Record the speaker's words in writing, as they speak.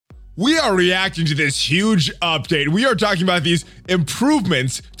we are reacting to this huge update. We are talking about these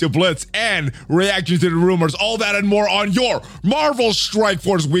improvements to Blitz and reacting to the rumors, all that and more on your Marvel Strike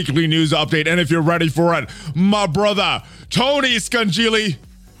Force weekly news update. And if you're ready for it, my brother, Tony Scungili,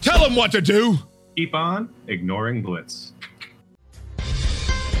 tell him what to do. Keep on ignoring Blitz.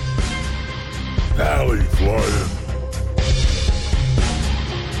 Alley flying.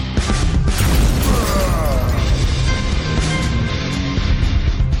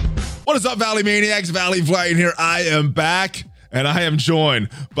 What is up, Valley Maniacs? Valley Flying here. I am back, and I am joined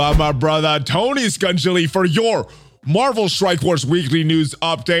by my brother, Tony Scungili, for your Marvel Strike Force weekly news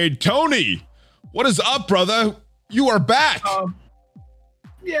update. Tony, what is up, brother? You are back.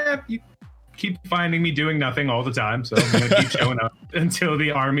 Yeah, you keep finding me doing nothing all the time, so I'm going to keep showing up until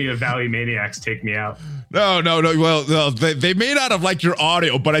the army of Valley Maniacs take me out. No. Well, they may not have liked your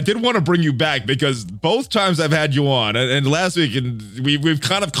audio, but I did want to bring you back because both times I've had you on, and last week, and we've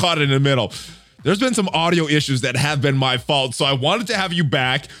kind of caught it in the middle. There's been some audio issues that have been my fault, so I wanted to have you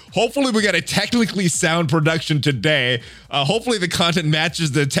back. Hopefully, we got a technically sound production today. Hopefully, the content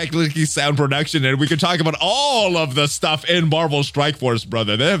matches the technically sound production, and we can talk about all of the stuff in Marvel Strike Force,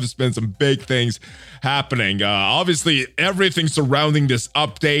 brother. There have been some big things happening. Obviously, everything surrounding this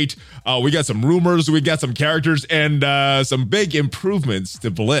update. We got some rumors, we got some characters, and some big improvements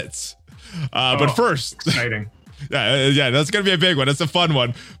to Blitz. But first, exciting. Yeah, that's gonna be a big one. It's a fun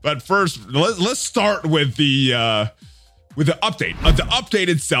one. But first, let's start with the update. The update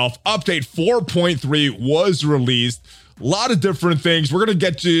itself. Update 4.3 was released. A lot of different things. We're gonna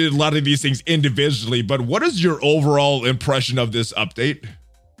get to a lot of these things individually. But what is your overall impression of this update?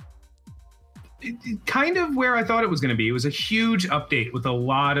 Kind of where I thought it was going to be. It was a huge update with a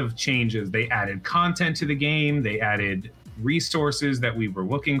lot of changes. They added content to the game. They added resources that we were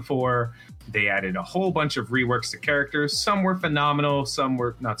looking for. They added a whole bunch of reworks to characters. Some were phenomenal, some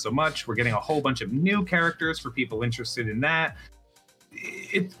were not so much. We're getting a whole bunch of new characters for people interested in that.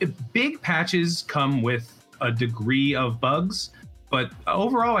 Big patches come with a degree of bugs, but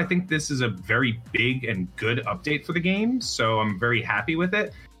overall, I think this is a very big and good update for the game, so I'm very happy with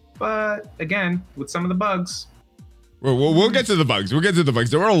it. But again, with some of the bugs, we'll get to the bugs.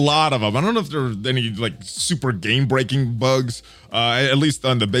 There were a lot of them. I don't know if there are any like super game-breaking bugs, at least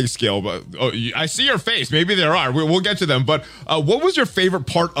on the big scale. But I see your face. Maybe there are. We'll get to them. But what was your favorite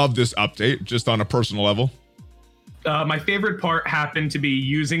part of this update, just on a personal level? My favorite part happened to be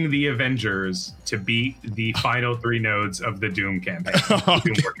using the Avengers to beat the final 3 nodes of the Doom campaign.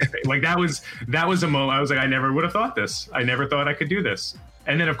 Okay. Like that was a moment. I was like, I never would have thought this. I never thought I could do this.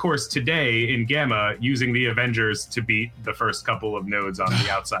 And then, of course, today in Gamma, using the Avengers to beat the first couple of nodes on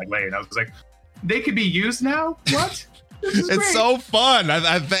the outside lane. I was like, they could be used now? What? It's great. So fun.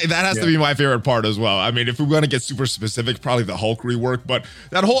 I think that has to be my favorite part as well. I mean, if we want to get super specific, probably the Hulk rework, but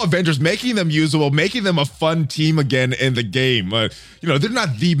that whole Avengers, making them usable, making them a fun team again in the game. They're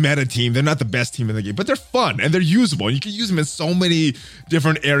not the meta team. They're not the best team in the game, but they're fun and they're usable. And you can use them in so many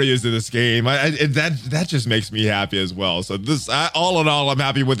different areas of this game. That just makes me happy as well. So all in all, I'm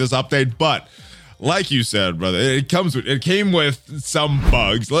happy with this update, but like you said, brother, it came with some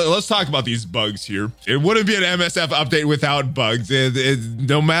bugs. Let's talk about these bugs here. It wouldn't be an MSF update without bugs.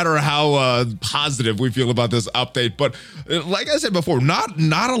 No matter how positive we feel about this update, but like I said before, not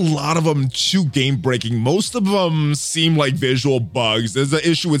a lot of them too game breaking. Most of them seem like visual bugs. There's an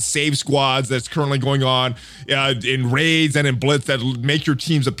issue with save squads that's currently going on in raids and in Blitz that make your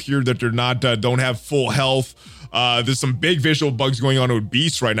teams appear that they're not don't have full health. There's some big visual bugs going on with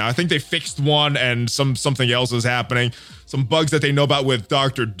Beast right now. I think they fixed one and something else is happening. Some bugs that they know about with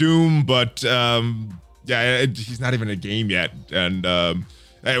Dr. Doom, but he's not even in a game yet. And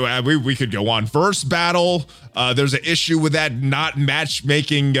anyway, we could go on. First battle, there's an issue with that not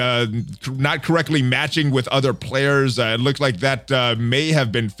matchmaking, not correctly matching with other players. It looked like that may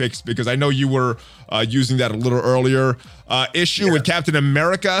have been fixed because I know you were using that a little earlier. Issue with Captain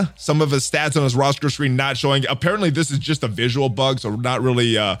America, some of his stats on his roster screen not showing. Apparently, this is just a visual bug, so not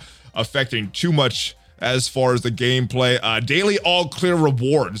really affecting too much as far as the gameplay. Daily all clear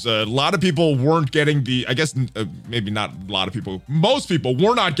rewards. A lot of people weren't getting maybe not a lot of people, most people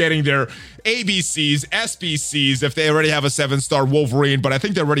were not getting their ABCs, SBCs if they already have a 7-star Wolverine, but I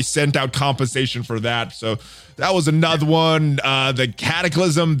think they already sent out compensation for that. So that was another one. The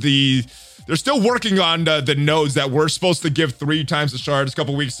Cataclysm, they're still working on the nodes that were supposed to give 3 times the shards a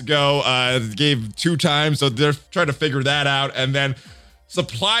couple weeks ago. They gave 2 times, so they're trying to figure that out. And then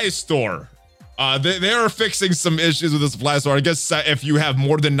supply store. They are fixing some issues with the supply store. I guess if you have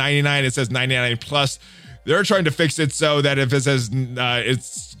more than 99, it says 99 plus. They're trying to fix it so that if it says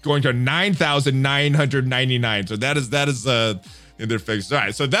it's going to 9,999. So that is in their fixes. All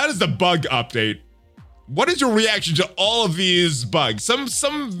right, so that is the bug update. What is your reaction to all of these bugs?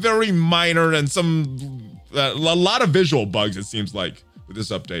 Some very minor and some a lot of visual bugs, it seems like, with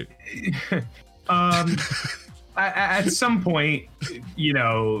this update. At some point, you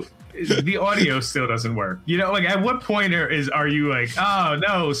know, the audio still doesn't work. You know, like at what point are you like, oh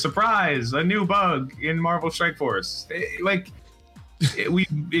no, surprise, a new bug in Marvel Strike Force?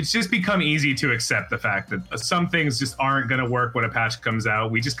 It's just become easy to accept the fact that some things just aren't going to work when a patch comes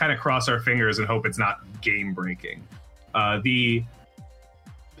out. We just kind of cross our fingers and hope it's not game breaking. A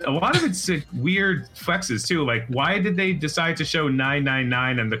lot of it's weird flexes too. Like, why did they decide to show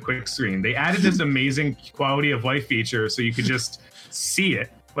 999 on the quick screen? They added this amazing quality of life feature so you could just see it.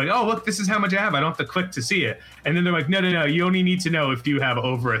 Like, oh, look, this is how much I have. I don't have to click to see it. And then they're like, no, you only need to know if you have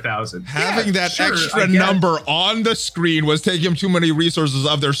over 1,000. Having that extra number on the screen was taking them too many resources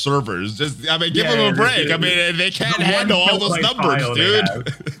of their servers. Just, I mean, give them a break. They can't handle all those numbers,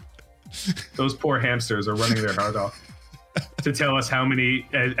 dude. Those poor hamsters are running their heart off to tell us how many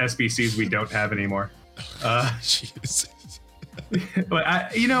SBCs we don't have anymore. Jesus.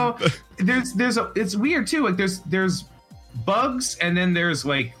 But it's weird too. Like there's bugs, and then there's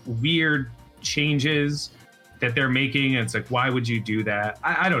like weird changes that they're making, and it's like, why would you do that?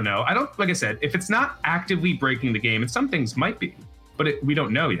 I don't know. Like I said, if it's not actively breaking the game, and some things might be, but we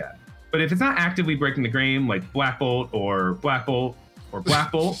don't know yet. But if it's not actively breaking the game, like Black Bolt or Black Bolt, or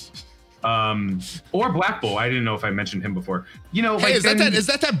Black Bolt, I didn't know if I mentioned him before. You know, hey, like, is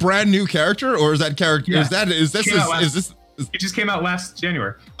that brand new character, or is that character? Yeah. Is this? It just came out last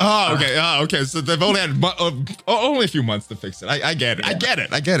January. Oh, okay. Okay. So they've only had only a few months to fix it. I get it. Yeah.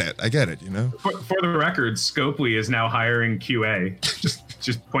 I get it. You know. For the record, Scopely is now hiring QA.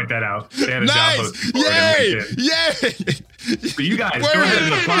 Just point that out. They had a nice. job post. Yay! So you guys go ahead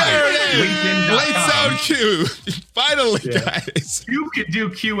and apply. LinkedIn.com. Lights out Q. Finally, guys. You could do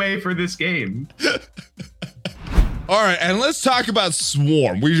QA for this game. All right, and let's talk about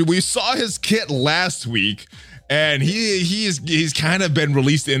Swarm. We saw his kit last week. And he's kind of been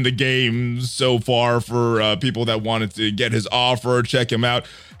released in the game so far for people that wanted to get his offer, check him out.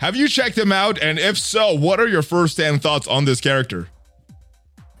 Have you checked him out? And if so, what are your first-hand thoughts on this character?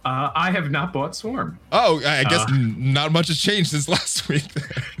 I have not bought Swarm. Oh, I guess not much has changed since last week.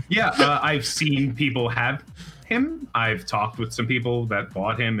 I've seen people have him. I've talked with some people that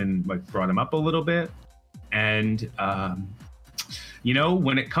bought him and like brought him up a little bit. And, you know,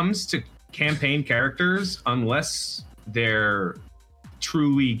 when it comes to campaign characters, unless they're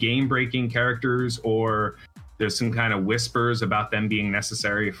truly game-breaking characters or there's some kind of whispers about them being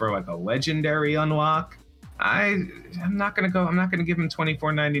necessary for like a legendary unlock, I'm not gonna give him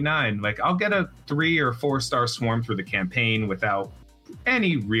 $24.99. Like, I'll get a 3 or 4 star Swarm through the campaign without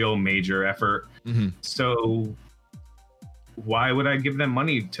any real major effort. Mm-hmm. So why would I give them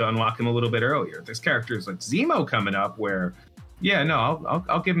money to unlock him a little bit earlier? There's characters like Zemo coming up where, yeah, no,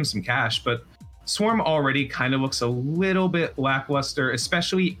 I'll give him some cash, but Swarm already kind of looks a little bit lackluster,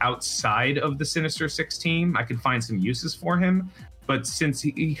 especially outside of the Sinister Six team. I could find some uses for him, but since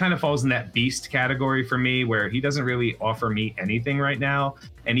he kind of falls in that beast category for me, where he doesn't really offer me anything right now,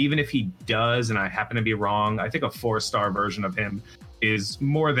 and even if he does, and I happen to be wrong, I think a 4-star version of him is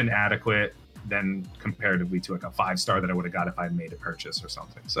more than adequate than comparatively to like a 5-star that I would have got if I made a purchase or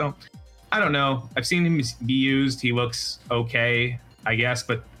something. So I don't know. I've seen him be used. He looks okay, I guess.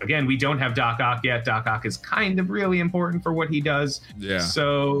 But again, we don't have Doc Ock yet. Doc Ock is kind of really important for what he does. Yeah.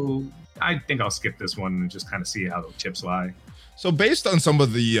 So I think I'll skip this one and just kind of see how the chips lie. So based on some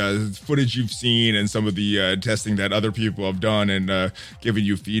of the footage you've seen and some of the testing that other people have done and given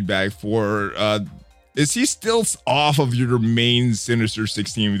you feedback for, is he still off of your main Sinister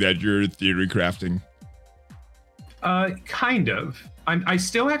Six team that you're theory crafting? Kind of. I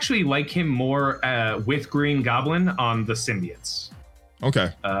still actually like him more with Green Goblin on the symbiotes.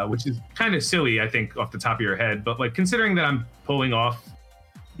 Okay. Which is kind of silly, I think, off the top of your head. But like, considering that I'm pulling off,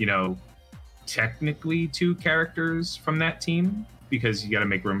 you know, technically 2 characters from that team, because you got to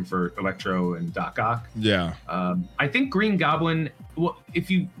make room for Electro and Doc Ock. Yeah. I think Green Goblin, well,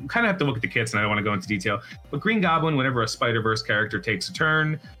 if you kind of have to look at the kits, and I don't want to go into detail, but Green Goblin, whenever a Spider-Verse character takes a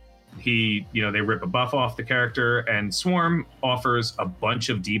turn, they rip a buff off the character, and Swarm offers a bunch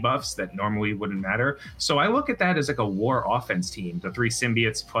of debuffs that normally wouldn't matter. So I look at that as like a war offense team, the 3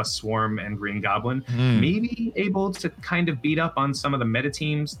 symbiotes plus Swarm and Green Goblin, maybe able to kind of beat up on some of the meta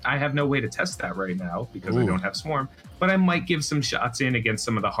teams. I have no way to test that right now because I don't have Swarm, but I might give some shots in against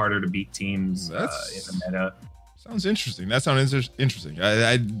some of the harder to beat teams in the meta. Sounds interesting. That sounds interesting.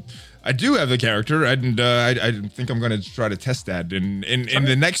 I do have the character, and I think I'm going to try to test that in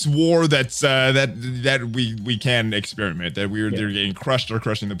the next war that's that we can experiment. That they're getting crushed or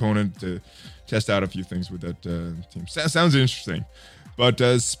crushing the opponent to test out a few things with that team. Sounds interesting. But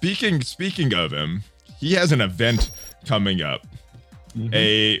speaking of him, he has an event coming up. Mm-hmm.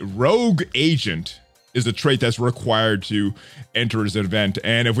 A rogue agent is a trait that's required to enter his event.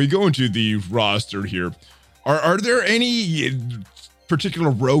 And if we go into the roster here, are there any particular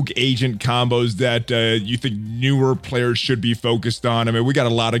rogue agent combos that you think newer players should be focused on? I mean, we got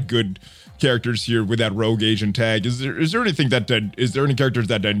a lot of good characters here with that rogue agent tag. Is there anything is there any characters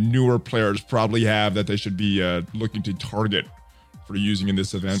that newer players probably have that they should be looking to target for using in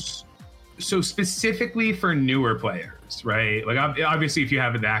this event? So specifically for newer players, right? Like obviously, if you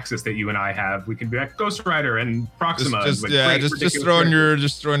have the access that you and I have, we can be like Ghost Rider and Proxima. Just throw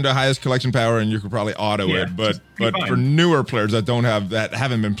in the highest collection power, and you could probably auto it. But for newer players that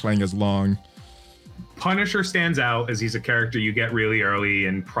haven't been playing as long, Punisher stands out as he's a character you get really early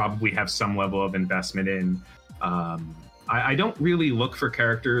and probably have some level of investment in. I don't really look for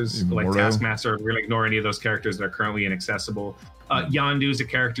characters like Taskmaster. We're going to ignore any of those characters that are currently inaccessible. Yondu is a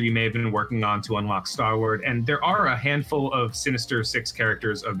character you may have been working on to unlock Starward, and there are a handful of Sinister Six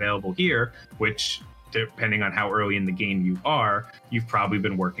characters available here, which, depending on how early in the game you are, you've probably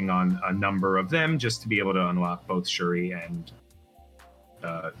been working on a number of them just to be able to unlock both Shuri and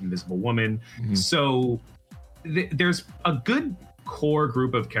Invisible Woman. Mm-hmm. So there's a good core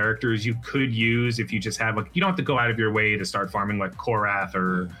group of characters you could use if you just have, like, you don't have to go out of your way to start farming like Korath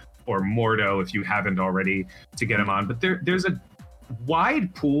or Mordo if you haven't already to get them on. But there's a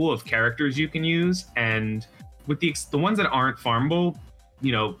wide pool of characters you can use, and with the ones that aren't farmable,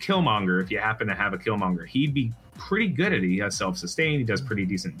 Killmonger, if you happen to have a Killmonger, he'd be pretty good at it. He has self-sustain, he does pretty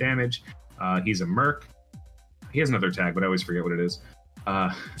decent damage. He's a merc. He has another tag, but I always forget what it is.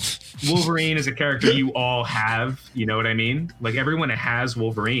 Wolverine is a character you all have, you know what I mean? Like, everyone has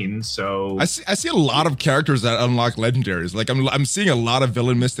Wolverine, so I see a lot of characters that unlock legendaries. Like, I'm seeing a lot of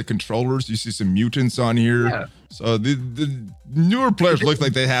villain mystic controllers. You see some mutants on here. Yeah. So the newer players look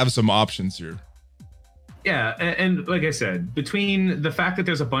like they have some options here. Yeah, and like I said, between the fact that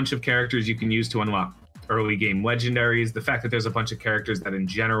there's a bunch of characters you can use to unlock early game legendaries, the fact that there's a bunch of characters that in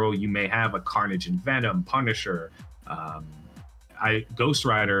general you may have, like Carnage and Venom, Punisher, Ghost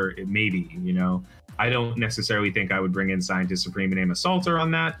Rider, maybe, I don't necessarily think I would bring in Scientist Supreme and Aim Assaulter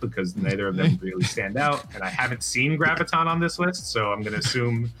on that, because neither of them really stand out, and I haven't seen Graviton on this list, so I'm going to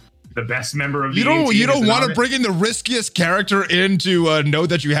assume the best member of the team. You don't want to bring in the riskiest character in to know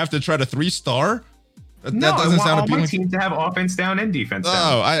that you have to try to 3-star? That doesn't sound appealing. I want my team to have offense down and defense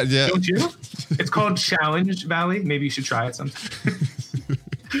down. Yeah. Don't you? It's called Challenge Valley. Maybe you should try it sometime.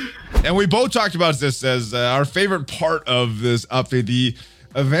 And we both talked about this as our favorite part of this update, the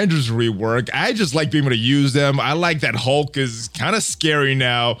Avengers rework. I just like being able to use them. I like that Hulk is kind of scary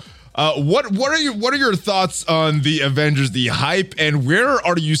now. What are your thoughts on the Avengers, the hype, and where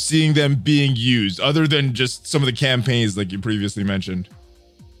are you seeing them being used, other than just some of the campaigns like you previously mentioned?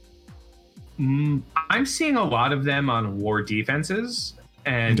 I'm seeing a lot of them on war defenses,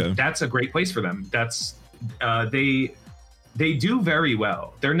 and that's a great place for them. That's they do very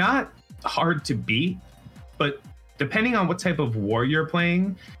well. They're not hard to beat, but depending on what type of war you're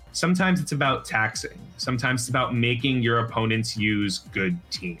playing, sometimes it's about taxing. Sometimes it's about making your opponents use good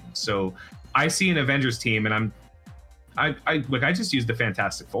teams. So I see an Avengers team, and I just use the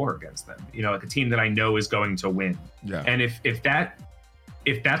Fantastic Four against them. Like a team that I know is going to win. Yeah. And if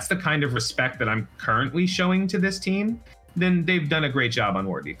that's the kind of respect that I'm currently showing to this team, then they've done a great job on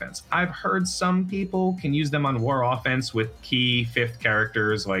war defense. I've heard some people can use them on war offense with key fifth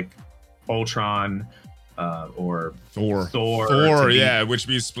characters like Ultron or Thor. Which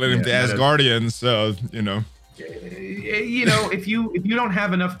means splitting the Asgardians. So if you don't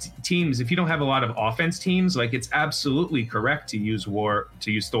have enough teams, if you don't have a lot of offense teams, like, it's absolutely correct to use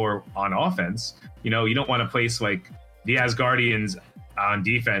Thor on offense. You don't want to place like the Asgardians on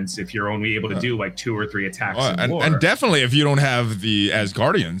defense if you're only able to do like 2 or 3 attacks. And definitely if you don't have the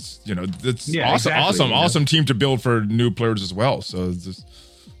Asgardians, that's awesome team to build for new players as well. So it's just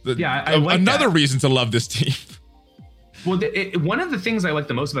another reason to love this team. Well, one of the things I like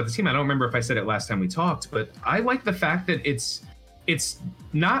the most about the team, I don't remember if I said it last time we talked, but I like the fact that it's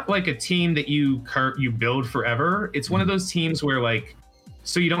not like a team that you build forever. It's one of those teams where, like,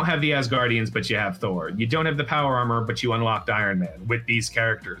 so you don't have the Asgardians, but you have Thor. You don't have the power armor, but you unlocked Iron Man with these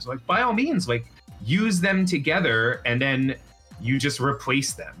characters. Like, by all means, like, use them together, and then you just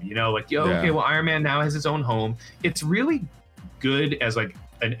replace them. Okay, well, Iron Man now has his own home. It's really good as, like,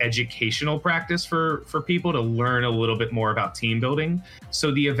 an educational practice for people to learn a little bit more about team building.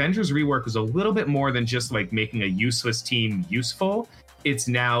 So the Avengers rework is a little bit more than just like making a useless team useful. It's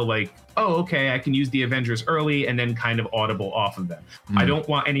now like, oh, okay, I can use the Avengers early and then kind of audible off of them. I don't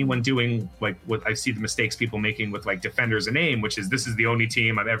want anyone doing like what I see the mistakes people making with like Defenders and AIM, which is this is the only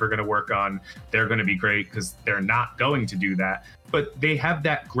team I'm ever going to work on. They're going to be great, because they're not going to do that. But they have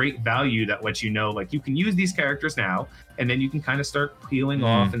that great value that lets you know, like, you can use these characters now, and then you can kind of start peeling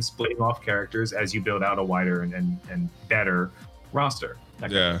off and splitting off characters as you build out a wider and better roster. That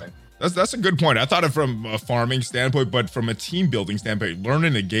kind of thing. That's a good point. I thought it from a farming standpoint, but from a team building standpoint,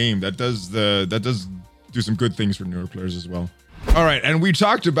 learning a game that does do some good things for newer players as well. All right, and we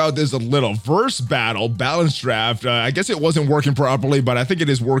talked about this a little. Verse battle, balance draft. I guess it wasn't working properly, but I think it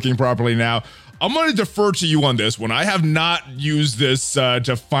is working properly now. I'm going to defer to you on this one. I have not used this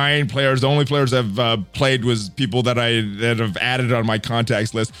to find players. The only players I've played was people that have added on my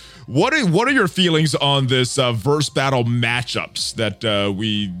contacts list. What are your feelings on this verse battle matchups that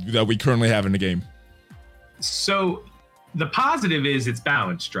we currently have in the game? So the positive is it's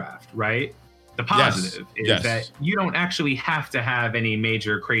balanced draft, right? The positive is that you don't actually have to have any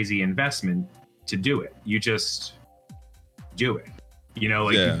major crazy investment to do it. You just do it. You know,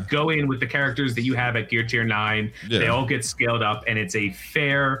 like you go in with the characters that you have at Gear Tier 9. They all get scaled up, and it's a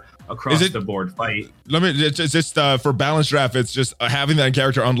fair across the board fight. It's just for balance draft, it's just having that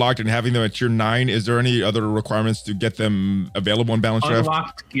character unlocked and having them at Tier 9. Is there any other requirements to get them available in balance draft?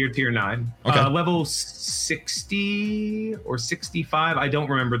 Unlocked Gear Tier 9. Okay. Level 60 or 65. I don't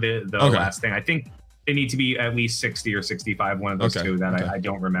remember the last thing. I think they need to be at least 60 or 65, one of those two that I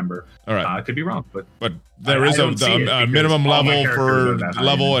don't remember. All right. I could be wrong, but there is a minimum level for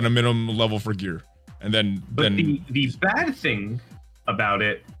level and a minimum level for gear. And then the bad thing about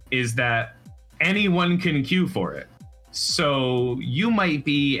it is that anyone can queue for it. So you might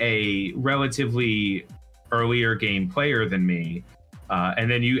be a relatively earlier game player than me,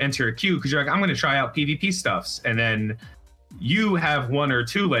 and then you enter a queue because you're like, I'm going to try out PvP stuffs, and then you have one or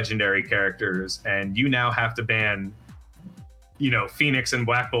two legendary characters, and you now have to ban, Phoenix and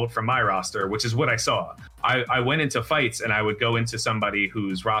Black Bolt from my roster, which is what I saw. I went into fights and I would go into somebody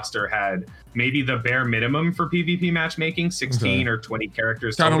whose roster had maybe the bare minimum for PvP matchmaking, 16 or 20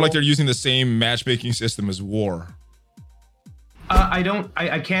 characters. Kind of like they're using the same matchmaking system as War.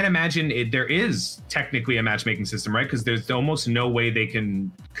 I can't imagine there is technically a matchmaking system, right? Because there's almost no way they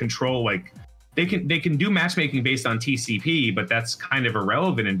can control, like, they can do matchmaking based on TCP, but that's kind of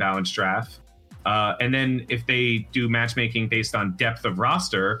irrelevant in balanced draft. And then if they do matchmaking based on depth of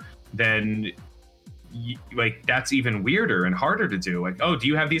roster, then that's even weirder and harder to do. Like, oh, do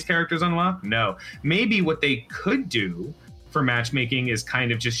you have these characters unlocked? No. Maybe what they could do for matchmaking is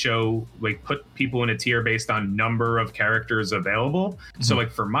kind of just show, like, put people in a tier based on number of characters available. Mm-hmm. So, like,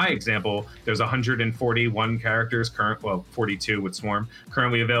 for my example, there's 141 characters 42 with Swarm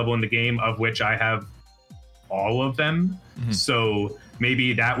currently available in the game, of which I have all of them. Mm-hmm. So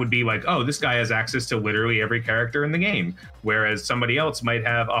maybe that would be like, oh, this guy has access to literally every character in the game, whereas somebody else might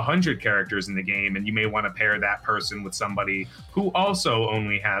have 100 characters in the game, and you may want to pair that person with somebody who also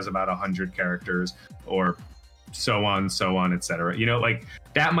only has about 100 characters, or so on, etc. Like,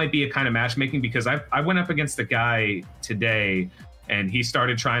 that might be a kind of matchmaking, because I went up against a guy today and he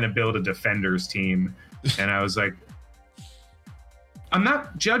started trying to build a Defenders team, and I was like, I'm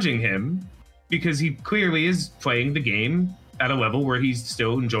not judging him, because he clearly is playing the game at a level where he's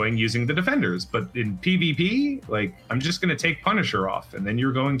still enjoying using the Defenders. But in PvP, like, I'm just going to take Punisher off, and then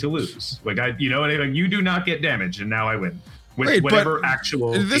you're going to lose. Like, you do not get damage, and now I win. With whatever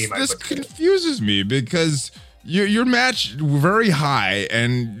actual this confuses me, because you're matched very high,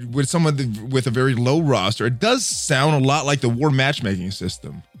 and with someone with a very low roster, it does sound a lot like the War matchmaking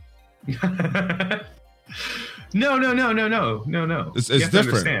system. No. It's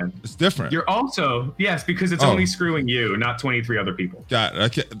different. It's different. You're also, yes, because it's only screwing you, not 23 other people. Got it.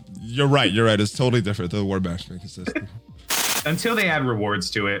 Okay. You're right. It's totally different. The War matchmaking system. Until they add rewards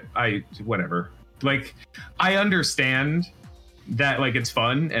to it, whatever. Like, I understand that, like, it's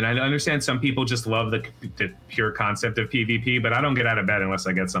fun, and I understand some people just love the pure concept of PvP, but I don't get out of bed unless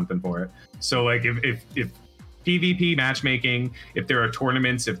I get something for it. So, like, if PvP matchmaking, if there are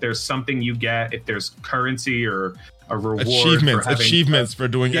tournaments, if there's something you get, if there's currency or a reward, achievements for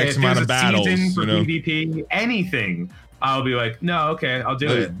doing X amount of battles, for PvP, anything, I'll be like, no, okay, I'll do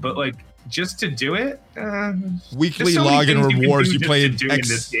it. But, like, just to do it, weekly login rewards, you play in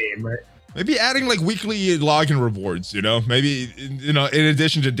this game, right? Maybe adding, like, weekly login rewards, maybe, in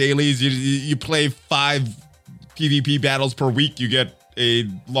addition to dailies, you play 5 PvP battles per week, you get a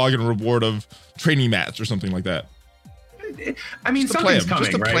login reward of training mats or something like that. I mean, something's coming,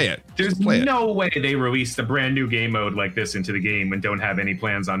 just to right? play it. There's no way they released a brand new game mode like this into the game and don't have any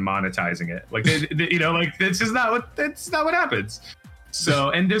plans on monetizing it. Like, that's just not what happens. So,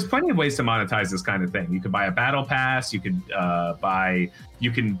 and there's plenty of ways to monetize this kind of thing. You could buy a battle pass. You can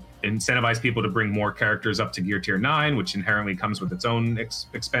incentivize people to bring more characters up to gear tier 9, which inherently comes with its own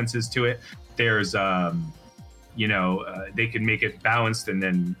expenses to it. There's, they can make it balanced and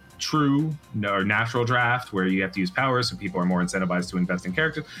then true or natural draft where you have to use powers, so people are more incentivized to invest in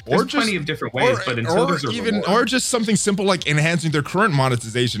characters. There's plenty of different ways, but until there's a reward. Or just something simple like enhancing their current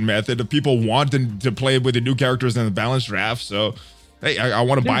monetization method if people want to play with the new characters in the balanced draft. So, hey, I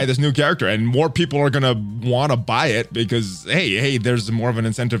want to buy this new character, and more people are going to want to buy it because, hey, there's more of an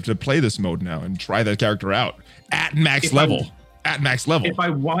incentive to play this mode now and try that character out at max level. If I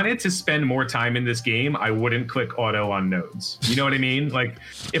wanted to spend more time in this game, I wouldn't click auto on nodes. You know what I mean? Like,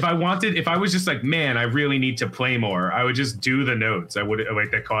 if I was just like, man, I really need to play more, I would just do the nodes. I would, like,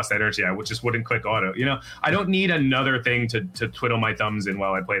 that cost energy. I wouldn't click auto. I don't need another thing to twiddle my thumbs in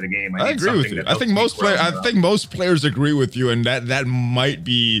while I play the game. I agree with you. I think most players agree with you, and that might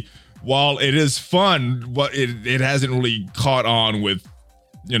be, while it is fun, it hasn't really caught on with,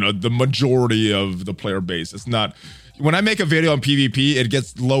 the majority of the player base. It's not. When I make a video on PvP, it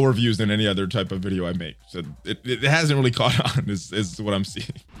gets lower views than any other type of video I make. So it hasn't really caught on, is what I'm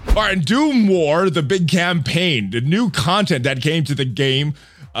seeing. All right, Doom War, the big campaign, the new content that came to the game,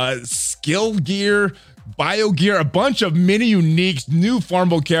 skill gear, bio gear, a bunch of mini uniques, new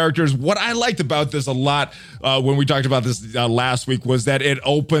farmable characters. What I liked about this a lot when we talked about this last week was that it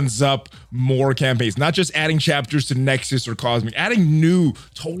opens up more campaigns, not just adding chapters to Nexus or Cosmic, adding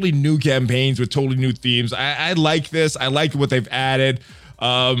totally new campaigns with totally new themes. I like this. I like what they've added.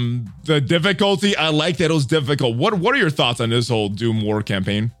 The difficulty, I like that it was difficult. What are your thoughts on this whole Doom War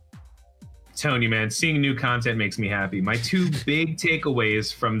campaign? Telling you, man, seeing new content makes me happy. My two big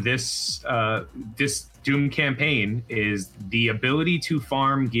takeaways from this Doom campaign is the ability to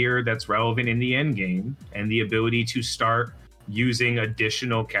farm gear that's relevant in the end game, and the ability to start using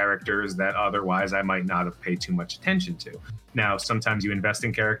additional characters that otherwise I might not have paid too much attention to. Now, sometimes you invest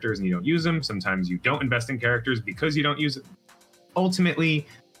in characters and you don't use them. Sometimes you don't invest in characters because you don't use it. Ultimately,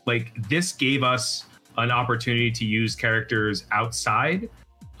 like, this gave us an opportunity to use characters outside.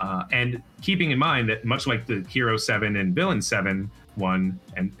 And keeping in mind that much like the Hero 7 and Villain 7 one,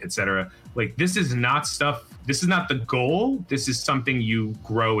 and etc., like, this is not the goal. This is something you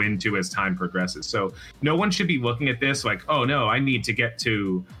grow into as time progresses. So no one should be looking at this like, oh no, I need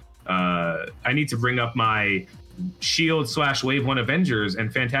to bring up my Shield/Wave 1 Avengers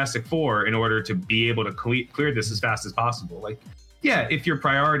and Fantastic Four in order to be able to clear this as fast as possible. Like, yeah, if your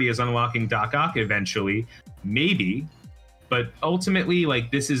priority is unlocking Doc Ock eventually, maybe. But ultimately,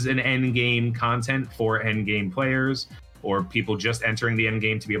 like, this is an end game content for end game players or people just entering the end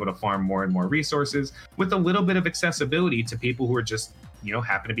game to be able to farm more and more resources with a little bit of accessibility to people who are just,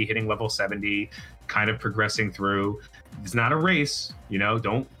 happen to be hitting level 70, kind of progressing through. It's not a race,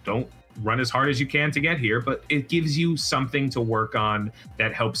 don't run as hard as you can to get here, but it gives you something to work on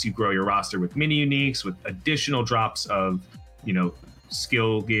that helps you grow your roster with mini uniques, with additional drops of,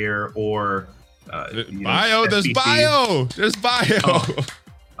 skill gear or there's bio.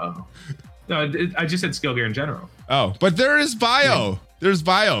 Oh. No, I just said skill gear in general. Oh, but there is bio. Yeah. There's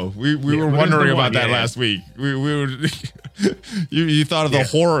bio. We were wondering about that last week. We were you thought of the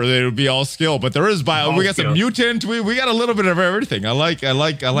horror that it would be all skill, but there is bio. We got some mutant. We got a little bit of everything. I like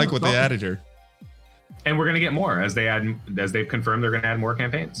what they added here. And we're going to get more as they've confirmed they're going to add more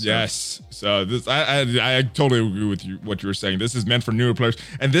campaigns. So. Yes. So this, I totally agree with you, what you were saying. This is meant for newer players.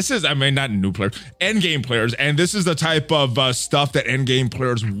 And this is, not new players, end game players. And this is the type of stuff that end game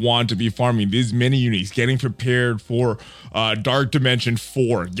players want to be farming. These mini uniques, getting prepared for Dark Dimension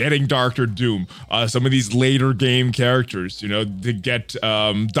 4, getting Dr. Doom, some of these later game characters, to get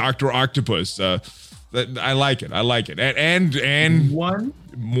Dr. Octopus. I like it. And one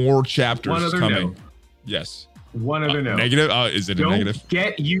more chapters coming. Note. Yes. One other note. Negative? Is it a negative? Don't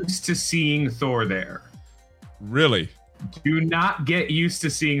get used to seeing Thor there. Really? Do not get used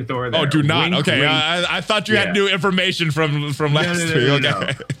to seeing Thor there. Oh, do not. Wink, okay. wink. I thought you had new information from last week.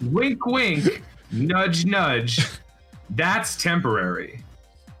 Okay. No. Wink, wink. Nudge, nudge. That's temporary.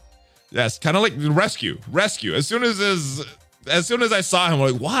 Yes, kind of like Rescue. As soon as I saw him,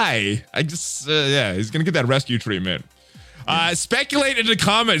 I'm like, why? I just he's gonna get that rescue treatment. Speculate in the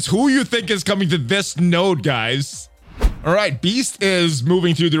comments who you think is coming to this node, guys. All right, Beast is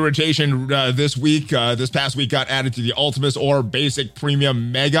moving through the rotation this week. This past week got added to the Ultimus or Basic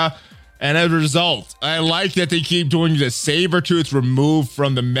Premium Mega. And as a result, I like that they keep doing the Sabertooth removed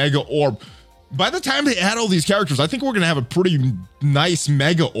from the Mega Orb. by the time they add all these characters, I think we're going to have a pretty nice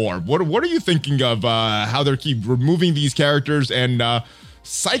Mega Orb. What are you thinking of how they keep removing these characters and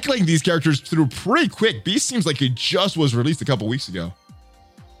cycling these characters through pretty quick? Beast seems like it just was released a couple weeks ago.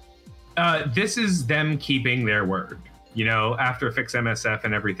 This is them keeping their word. You know, after Fix MSF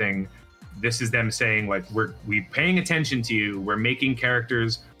and everything, this is them saying, like, we're paying attention to you. We're making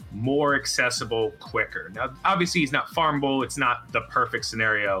characters more accessible quicker. Now, obviously, he's not farmable. It's not the perfect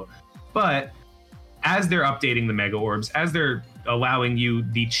scenario. But as they're updating the Mega Orbs, as they're allowing you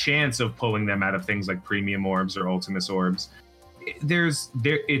the chance of pulling them out of things like Premium Orbs or Ultimus Orbs,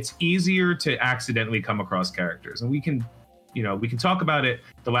 it's easier to accidentally come across characters. And we can talk about it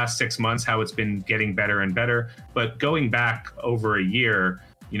the last 6 months, how it's been getting better and better. But going back over a year,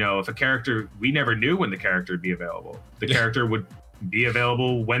 you know, if a character, we never knew when the character would be available. The character would be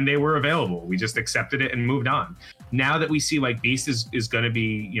available when they were available. We just accepted it and moved on. Now that we see like Beast is going to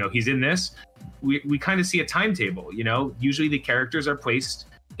be, you know, he's in this, we kind of see a timetable, you know. Usually the characters are placed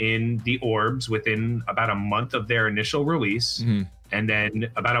in the orbs within about a month of their initial release. Mm-hmm. And then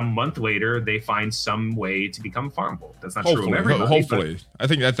about a month later, they find some way to become farmable. That's not true of everybody. Hopefully. I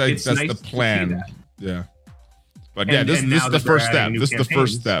think that's nice the plan. Yeah. But yeah, this is the first step. This is the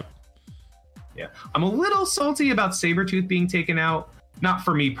first step. Yeah. I'm a little salty about Sabretooth being taken out. Not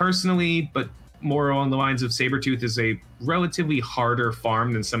for me personally, but more along the lines of Sabretooth is a relatively harder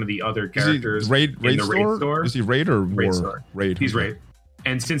farm than some of the other characters. Raid store? Is he Raid or Raid store? Raid. He's Raid.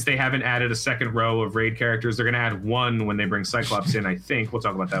 And since they haven't added a second row of Raid characters, they're going to add one when they bring Cyclops in, I think. We'll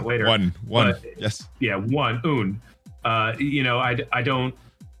talk about that later. One. But, yes. Yeah, one. You know, I don't...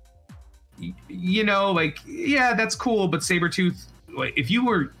 You know, like, yeah, that's cool, but Sabretooth... Like, if you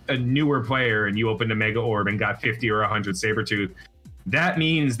were a newer player and you opened a Mega Orb and got 50 or 100 Sabretooth, that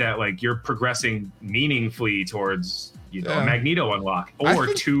means that, like, you're progressing meaningfully towards... You know, a Magneto unlock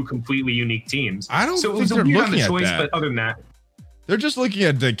or two completely unique teams. I don't think they're looking at that. But other than that... They're just looking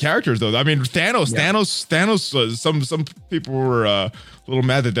at the characters, though. I mean, Thanos. Some people were a little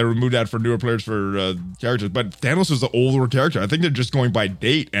mad that they removed that for newer players for characters, but Thanos is the older character. I think they're just going by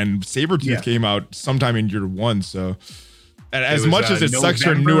date, and Sabretooth came out sometime in year one. So, and as much as it sucks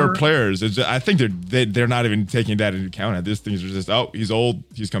for newer players, I think they're not even taking that into account. These things are just, oh, he's old,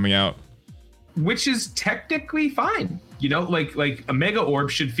 he's coming out, which is technically fine. You know, like a Mega Orb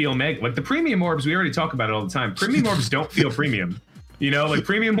should feel mega. Like the Premium Orbs, we already talk about it all the time. Premium Orbs don't feel premium. You know, like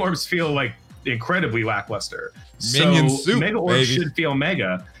Premium Orbs feel like incredibly lackluster. Minion soup, Mega Orbs should feel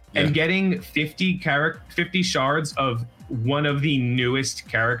mega. Yeah. And getting 50 shards of one of the newest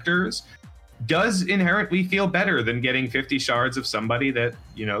characters does inherently feel better than getting 50 shards of somebody that,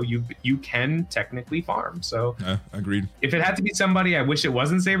 you know, you can technically farm. So agreed. If it had to be somebody, I wish it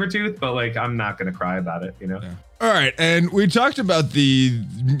wasn't Sabretooth, but like I'm not gonna cry about it, you know. Yeah. All right, and we talked about the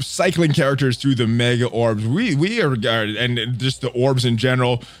cycling characters through the Mega Orbs. We are, and just the orbs in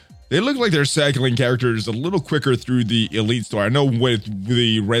general, they look like they're cycling characters a little quicker through the Elite Store. I know with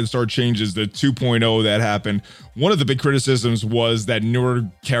the Red Star changes, the 2.0 that happened, one of the big criticisms was that newer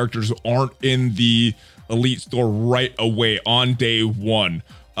characters aren't in the Elite Store right away on day one.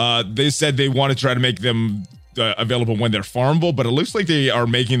 They said they want to try to make them available when they're farmable, but it looks like they are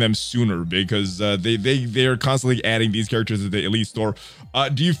making them sooner because they are constantly adding these characters to the Elite Store.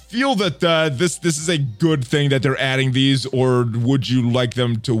 Do you feel that this is a good thing that they're adding these, or would you like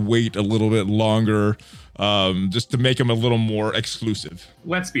them to wait a little bit longer just to make them a little more exclusive?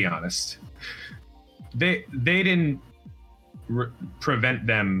 Let's be honest. They didn't prevent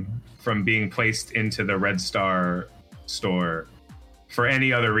them from being placed into the Red Star store for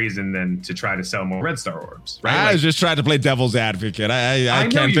any other reason than to try to sell more Red Star orbs, right? I was just trying to play devil's advocate. I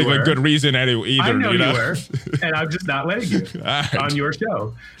can't think of a good reason either. I know you were, and I'm just not letting you on your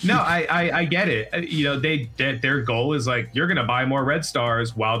show. No, I get it. You know, their goal is like, you're going to buy more Red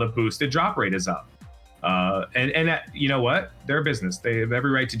Stars while the boosted drop rate is up. And you know what? They're a business. They have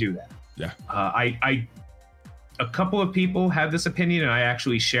every right to do that. Yeah. A couple of people have this opinion, and I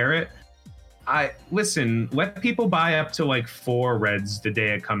actually share it. Listen, let people buy up to like 4 reds the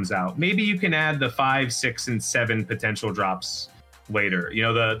day it comes out. Maybe you can add the 5, 6, and 7 potential drops later, you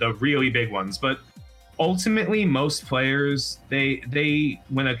know, the really big ones. But ultimately, most players, they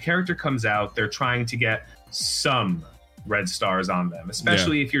when a character comes out, they're trying to get some Red Stars on them,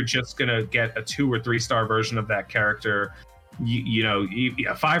 especially if you're just gonna get a 2 or 3 star version of that character. You know,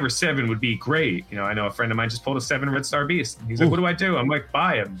 a 5 or 7 would be great. You know, I know a friend of mine just pulled a 7 Red Star Beast. He's like, what do I do? I'm like,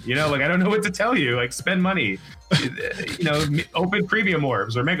 buy him. You know, like, I don't know what to tell you. Like, spend money. You know, open Premium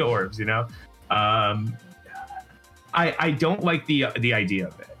Orbs or Mega Orbs, you know. I don't like the idea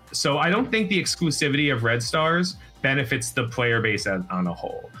of it. So I don't think the exclusivity of Red Stars benefits the player base on a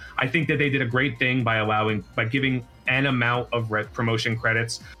whole. I think that they did a great thing by giving an amount of promotion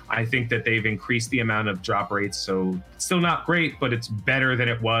credits. I think that they've increased the amount of drop rates, so it's still not great, but it's better than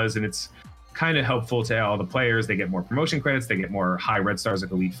it was, and it's kind of helpful to all the players. They get more promotion credits, they get more high red stars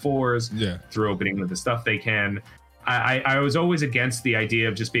like Elite Fours through opening with the stuff they can. I was always against the idea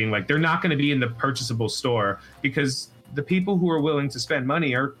of just being like, they're not going to be in the purchasable store, because the people who are willing to spend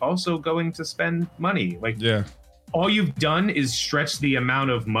money are also going to spend money. Like, all you've done is stretch the amount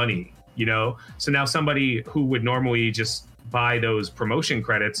of money, you know? So now somebody who would normally just buy those promotion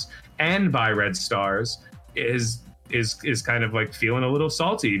credits and buy red stars is kind of like feeling a little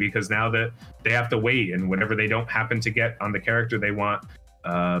salty, because now that they have to wait, and whatever they don't happen to get on the character they want,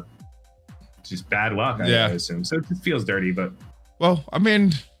 just bad luck, I assume. So it just feels dirty, but... Well, I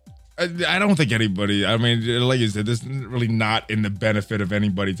mean, I don't think anybody... I mean, like you said, this is really not in the benefit of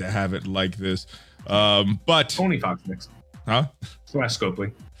anybody to have it like this. But... Only Fox Mix. Huh? /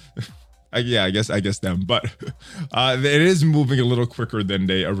 Scopely. I guess them, but it is moving a little quicker than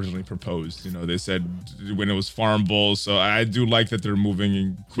they originally proposed. You know, they said when it was farmable, so I do like that they're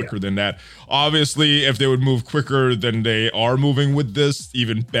moving quicker than that. Obviously, if they would move quicker than they are moving with this,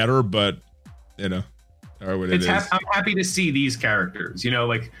 even better. But you know, or what it is. I'm happy to see these characters. You know,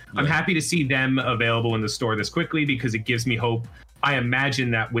 like I'm happy to see them available in the store this quickly, because it gives me hope. I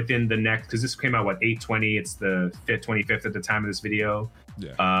imagine that within the next, because this came out 8/20, it's the 25th at the time of this video.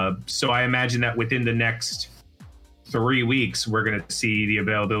 So I imagine that within the next 3 weeks, we're going to see the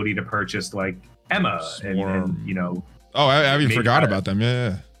availability to purchase like Emma and you know. Oh, I even forgot about them.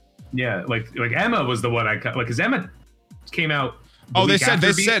 Yeah, like Emma was the one I cut, like, because Emma came out. They said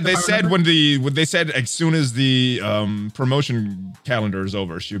when they said as soon as the promotion calendar is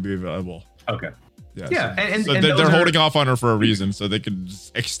over, she'll be available. Okay. Yeah, and they're holding off on her for a reason, so they could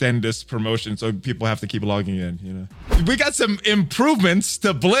extend this promotion, so people have to keep logging in. You know, we got some improvements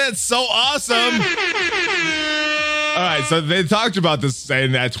to Blitz. So awesome! All right, so they talked about this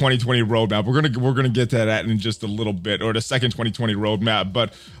in that 2020 roadmap. We're gonna get to that in just a little bit, or the second 2020 roadmap.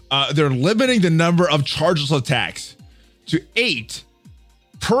 But they're limiting the number of chargeless attacks to 8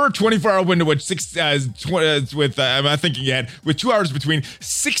 per 24-hour window, with with 2 hours between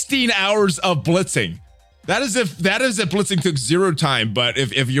 16 hours of blitzing. That is if blitzing took 0 time. But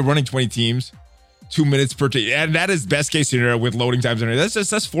if you're running 20 teams, 2 minutes per team, and that is best case scenario with loading times. And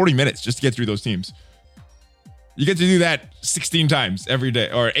that's 40 minutes just to get through those teams. You get to do that 16 times every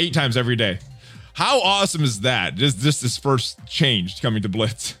day, or 8 times every day. How awesome is that? Just this first change coming to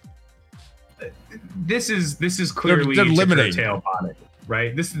Blitz. This is clearly they're limiting tail botting.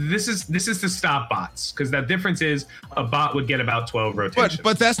 Right. This is to stop bots, because the difference is a bot would get about 12 rotations.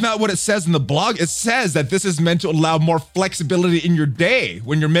 But that's not what it says in the blog. It says that this is meant to allow more flexibility in your day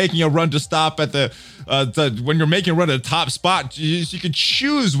when you're making a run to stop at when you're making a run at the top spot. You could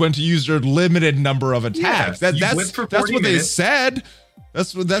choose when to use your limited number of attacks. That's what they said.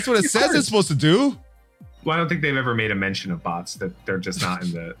 That's what it says it's supposed to do. Well, I don't think they've ever made a mention of bots, that they're just not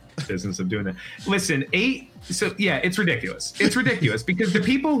in the business of doing that. Listen, 8. So yeah, it's ridiculous. It's ridiculous, because the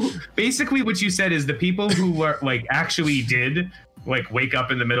people who, basically what you said is the people who were like actually did like wake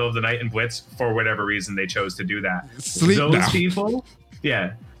up in the middle of the night and blitz for whatever reason they chose to do that. Sleep those now. people,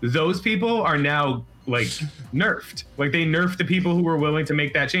 those people are now like nerfed. Like they nerfed the people who were willing to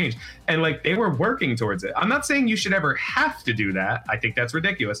make that change, and like they were working towards it. I'm not saying you should ever have to do that. I think that's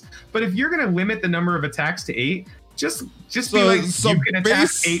ridiculous. But if you're going to limit the number of attacks to 8, just be like, you can attack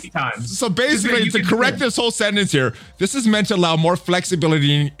 8 times. So basically, to correct this whole sentence here, this is meant to allow more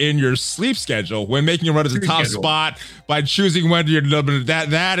flexibility in your sleep schedule when making a run at the top spot by choosing when you're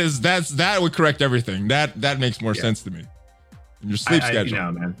that would correct everything. That makes more sense to me. In your sleep schedule.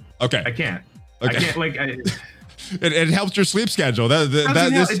 No, man. Okay. I can't. Okay. I can't, like... It helps your sleep schedule. It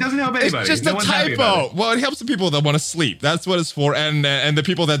doesn't help anybody. It's just a typo. Well, it helps the people that want to sleep. That's what it's for, and the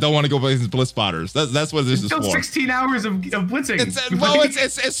people that don't want to go blitz spotters. That's what this is for. 16 hours of blitzing.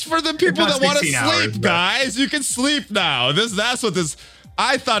 It's for the people that want to sleep, guys. You can sleep now. That's what this.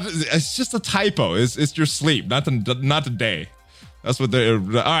 I thought it's just a typo. It's your sleep, not the day. That's what they. All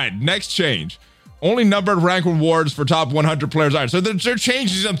right, next change. Only numbered rank rewards for top 100 players. All right, so they're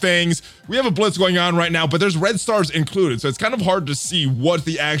changing some things. We have a blitz going on right now, but there's red stars included, so it's kind of hard to see what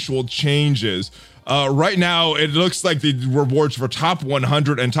the actual change is. Right now, it looks like the rewards for top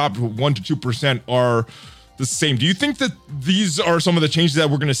 100 and top 1 to 2% are the same. Do you think that these are some of the changes that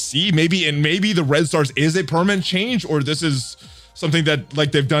we're going to see? Maybe the red stars is a permanent change, or this is something that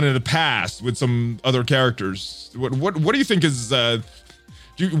like they've done in the past with some other characters? What do you think is?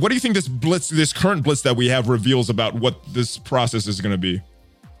 What do you think this current blitz that we have reveals about what this process is going to be?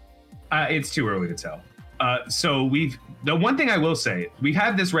 It's too early to tell. So the one thing I will say, we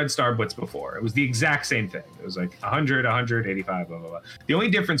had this Red Star Blitz before. It was the exact same thing. It was like 100, 185, blah, blah, blah. The only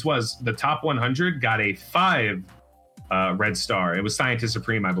difference was the top 100 got a 5 Red Star. It was Scientist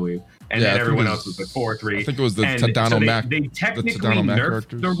Supreme, I believe. And then everyone else was like 4 or 3. I think it was the Tadano Mac. They technically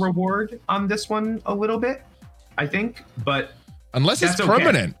nerfed the reward on this one a little bit, I think. But unless it's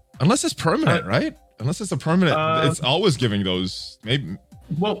permanent. Okay. Unless it's permanent, right? Unless it's a permanent, it's always giving those. Maybe.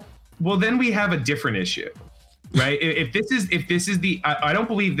 Well, then we have a different issue. Right. If this is the, I don't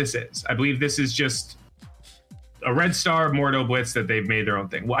believe this is. I believe this is just a Red Star Mordo Blitz that they've made their own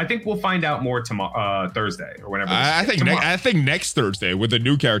thing. Well, I think we'll find out more tomorrow, Thursday or whenever. I think next Thursday with the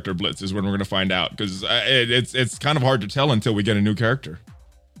new character Blitz is when we're going to find out, because it's kind of hard to tell until we get a new character.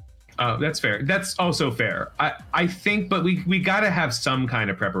 That's fair. That's also fair. I think, but we got to have some kind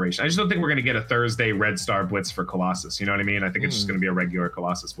of preparation. I just don't think we're going to get a Thursday Red Star Blitz for Colossus. You know what I mean? I think it's just going to be a regular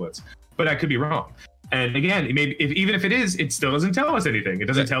Colossus Blitz. But I could be wrong. And again, maybe even if it is, it still doesn't tell us anything. It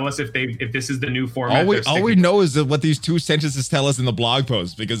doesn't tell us if this is the new format. All we know is that what these 2 sentences tell us in the blog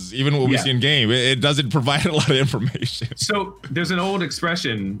post, because even what we see in game, it doesn't provide a lot of information. So there's an old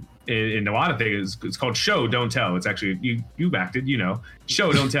expression in a lot of things. It's called show, don't tell. It's actually you backed it,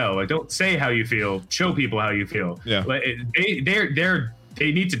 show, don't tell. Like, don't say how you feel. Show people how you feel. Yeah. Like, they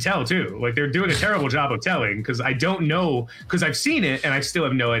need to tell too. Like, they're doing a terrible job of telling, because I don't know, because I've seen it and I still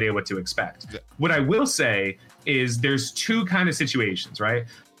have no idea what to expect. Yeah. What I will say is there's 2 kind of situations, right?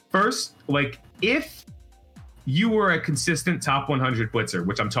 First, like, if you were a consistent top 100 blitzer,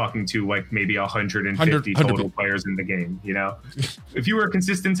 which I'm talking to like maybe 150 total players in the game, if you were a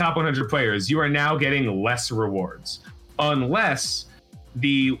consistent top 100 players, you are now getting less rewards, unless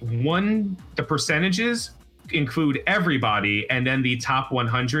the percentages include everybody, and then the top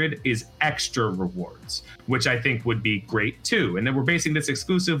 100 is extra rewards, which I think would be great too. And then we're basing this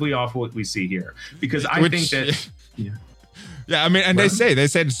exclusively off what we see here, because I think that I mean, and they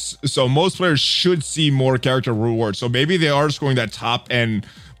said so most players should see more character rewards, so maybe they are scoring that top end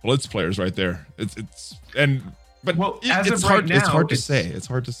Blitz players right there. It's hard to say. It's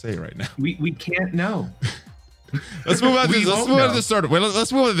hard to say right now. We can't know. Let's move on to the third one.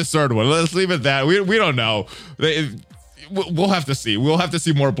 Let's move on to the third one. Let's leave it at that. We don't know. We'll have to see. We'll have to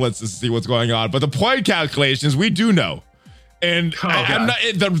see more blitzes to see what's going on. But the point calculations, we do know. And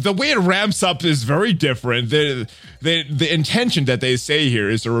the way it ramps up is very different. The intention that they say here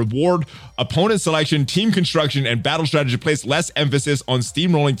is to reward opponent selection, team construction, and battle strategy, place less emphasis on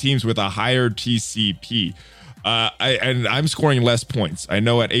steamrolling teams with a higher TCP. I'm scoring less points. I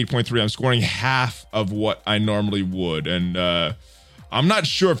know at 8.3, I'm scoring half of what I normally would. And I'm not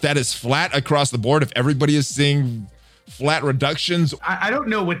sure if that is flat across the board, if everybody is seeing flat reductions. I don't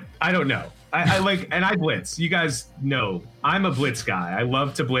know. I like, and I blitz. You guys know I'm a blitz guy. I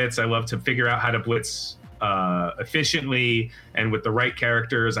love to blitz. I love to figure out how to blitz efficiently and with the right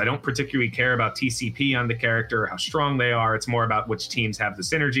characters. I don't particularly care about TCP on the character, how strong they are. It's more about which teams have the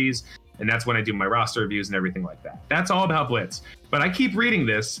synergies. And that's when I do my roster reviews and everything like that. That's all about blitz. But I keep reading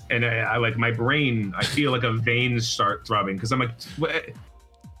this, and I like, my brain, I feel like a veins start throbbing, because I'm like,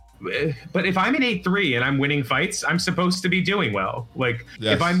 but if I'm in 8-3 and I'm winning fights, I'm supposed to be doing well. Like,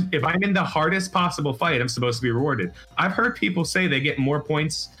 yes. if I'm in the hardest possible fight, I'm supposed to be rewarded. I've heard people say they get more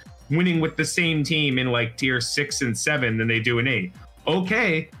points winning with the same team in like tier 6 and 7 than they do in 8.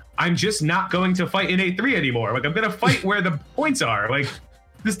 Okay, I'm just not going to fight in 8-3 anymore. Like, I'm gonna fight where the points are. Like,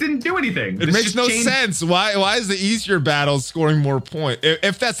 this didn't do anything. It makes no sense. Why is the easier battles scoring more points?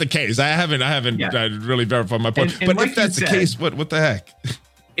 If that's the case, I haven't really verified my point. But like, if that's the case, what the heck?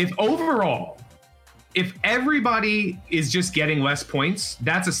 If everybody is just getting less points,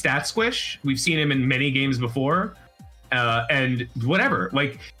 that's a stat squish. We've seen him in many games before. And whatever.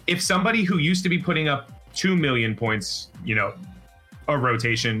 Like, if somebody who used to be putting up 2 million points, a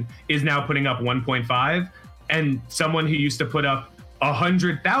rotation, is now putting up 1.5, and someone who used to put up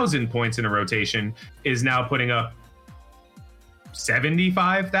 100,000 points in a rotation is now putting up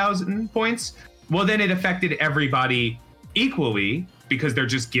 75,000 points, well, then it affected everybody equally, because they're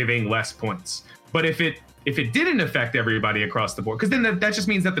just giving less points. But if it didn't affect everybody across the board, because then that just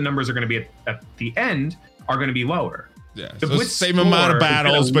means that the numbers are going to be at the end are going to be lower. Yeah, the same amount of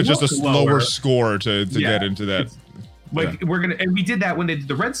battles, but just a lower score to get into that. And we did that when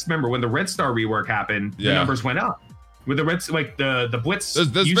the Reds. Remember when the Red Star rework happened? The numbers went up. With the Reds, like the Blitz.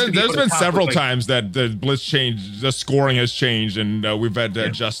 There's been several times that the Blitz changed, the scoring has changed, and we've had to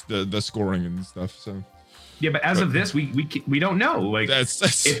adjust the scoring and stuff. So. Yeah, but as of this, we don't know. Like,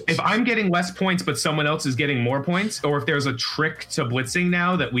 if I'm getting less points, but someone else is getting more points, or if there's a trick to blitzing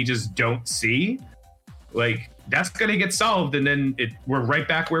now that we just don't see, like, that's going to get solved, and then we're right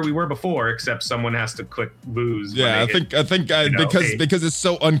back where we were before, except someone has to click lose. Yeah, I think because it's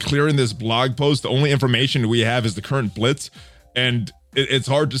so unclear in this blog post, the only information we have is the current blitz, and it's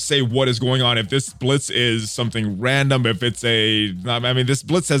hard to say what is going on. If this blitz is something random, if it's this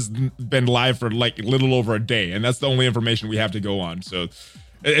blitz has been live for like a little over a day, and that's the only information we have to go on. So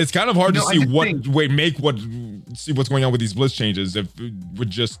it's kind of hard to see see what's going on with these blitz changes if with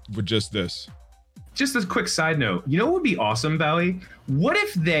just this. Just a quick side note, you know what would be awesome, Valley? What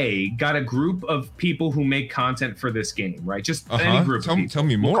if they got a group of people who make content for this game, right? Just any group of people. Tell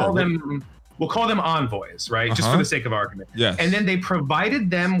me more. We'll call them envoys, right? Just for the sake of argument. Yes. And then they provided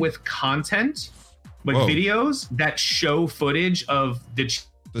them with content, like videos that show footage of the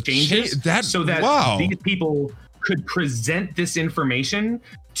changes, so that these people could present this information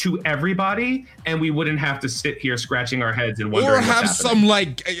to everybody, and we wouldn't have to sit here scratching our heads and wondering. Or have some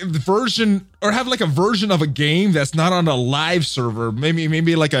like version, or have like a version of a game that's not on a live server.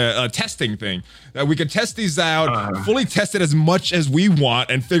 Maybe like a testing thing that we could test these out, fully test it as much as we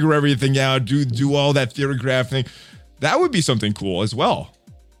want, and figure everything out. Do all that theory graph thing. That would be something cool as well.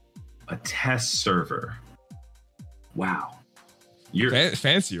 A test server. Wow. You're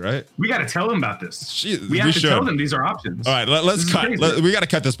fancy, right? We got to tell them about this. We have to tell them these are options. All right, let's cut. We got to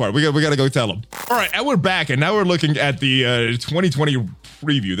cut this part. We got to go tell them. All right, and we're back, and now we're looking at the 2020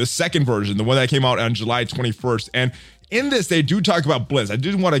 preview, the second version, the one that came out on July 21st. And in this, they do talk about Blitz. I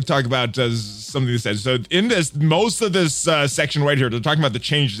did want to talk about some of these things. So in this, most of this section right here, they're talking about the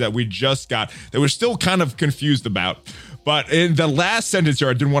changes that we just got that we're still kind of confused about. But in the last sentence here,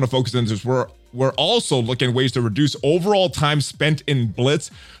 I didn't want to focus on this. We're also looking at ways to reduce overall time spent in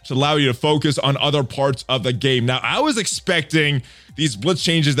Blitz to allow you to focus on other parts of the game. Now, I was expecting these Blitz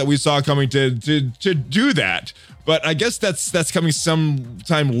changes that we saw coming to do that, but I guess that's coming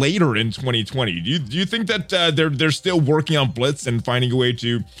sometime later in 2020. Do you think that they're still working on Blitz and finding a way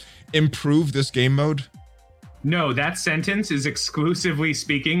to improve this game mode? No, that sentence is exclusively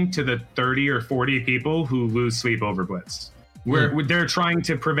speaking to the 30 or 40 people who lose sleep over Blitz. They're trying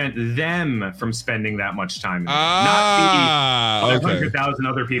to prevent them from spending that much time, not the 100,000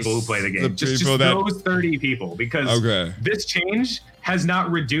 other people who play the game. Just those 30 people, because this change has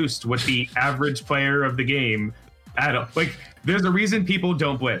not reduced what the average player of the game like. There's a reason people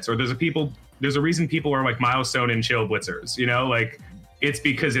don't blitz, or there's a reason people are like milestone and chill blitzers. You know, like it's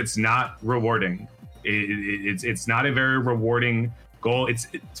because it's not rewarding. It's not a very rewarding goal. It's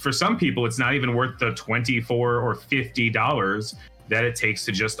for some people, it's not even worth the $24 or $50 that it takes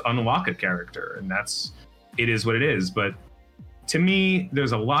to just unlock a character, and it is what it is. But to me,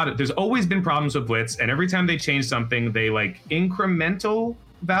 there's always been problems with Blitz, and every time they change something, they like incremental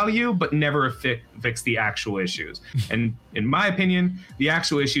value, but never fix the actual issues. And in my opinion, the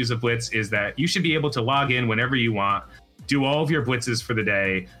actual issues of Blitz is that you should be able to log in whenever you want, do all of your blitzes for the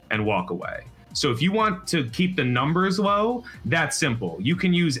day, and walk away. So if you want to keep the numbers low, that's simple. You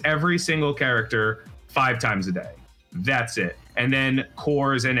can use every single character 5 times a day. That's it. And then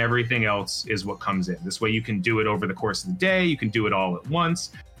cores and everything else is what comes in. This way you can do it over the course of the day. You can do it all at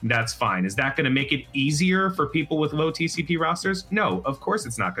once. That's fine. Is that going to make it easier for people with low TCP rosters? No, of course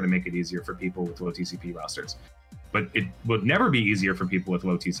it's not going to make it easier for people with low TCP rosters. But it would never be easier for people with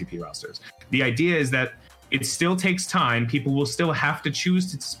low TCP rosters. The idea is that it still takes time. People will still have to choose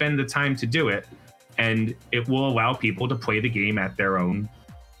to spend the time to do it, and it will allow people to play the game at their own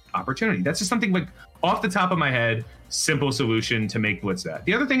opportunity. That's just something like off the top of my head, simple solution to make Blitz that.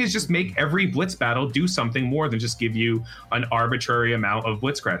 The other thing is just make every Blitz battle do something more than just give you an arbitrary amount of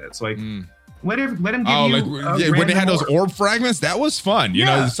Blitz credits. Like let him give you when they had those orb fragments, that was fun. You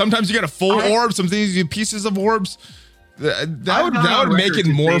know, sometimes you get a full orb, sometimes you get pieces of orbs. That would make it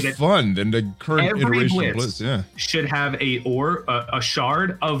more fun than the current iteration of Blitz. Yeah, should have a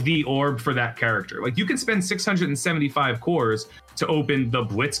shard of the orb for that character. Like you can spend 675 cores to open the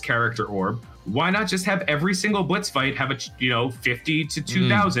Blitz character orb. Why not just have every single Blitz fight have 50 to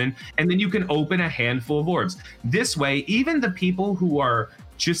 2,000, and then you can open a handful of orbs. This way, even the people who are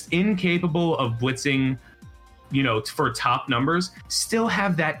just incapable of blitzing, for top numbers, still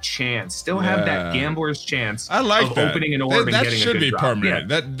have that chance, have that gambler's chance. I like of that. Opening an orb and that getting should a good be drop. permanent.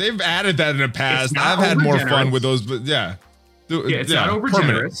 That they've added that in the past. I've had more fun with those, but it's not over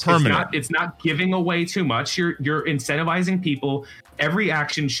generous. Permanent. It's not giving away too much. You're incentivizing people. Every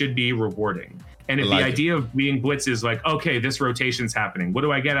action should be rewarding. And if the idea of being Blitz is like, okay, this rotation's happening, what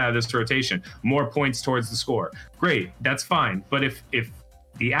do I get out of this rotation? More points towards the score. Great, that's fine. But if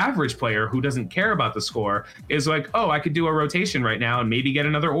the average player who doesn't care about the score is like, oh, I could do a rotation right now and maybe get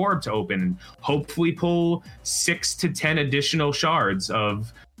another orb to open and hopefully pull 6 to 10 additional shards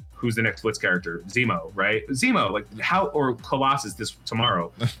of who's the next Blitz character? Zemo, right? Zemo, like how, or Colossus this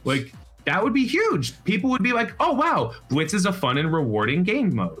tomorrow. Like that would be huge. People would be like, oh wow, Blitz is a fun and rewarding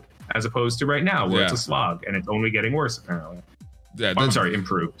game mode, as opposed to right now where it's a slog and it's only getting worse apparently. Yeah, I'm sorry,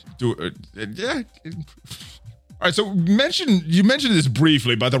 improved. Yeah. All right, so you mentioned this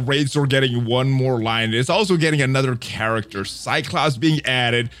briefly about the raid store getting one more line. It's also getting another character, Cyclops, being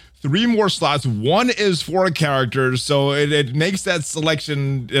added. 3 more slots. 1 is for a character, so it makes that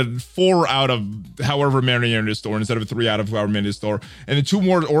selection 4 out of however many are in the store instead of 3 out of however many in the store, and then 2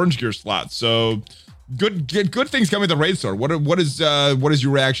 more Orange Gear slots. So good things coming to the raid store. What is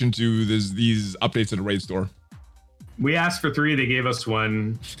your reaction to these updates to the raid store? We asked for 3, they gave us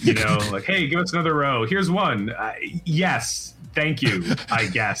 1, you know, like, hey, give us another row. Here's 1. Yes, thank you, I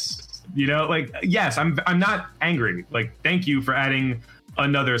guess. You know, like, yes, I'm not angry. Like, thank you for adding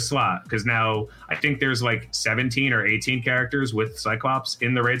another slot, because now I think there's like 17 or 18 characters with Cyclops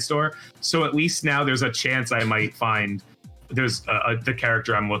in the raid store. So at least now there's a chance I might find there's the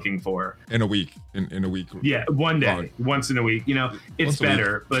character I'm looking for. In a week. In a week. Yeah, one day, once in a week. You know, it's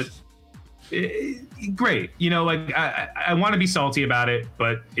better, but... great, you know, like I want to be salty about it,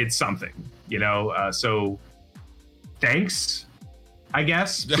 but it's something, you know. So thanks, I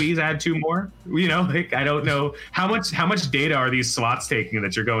guess. Please add 2 more. You know, like I don't know how much data are these slots taking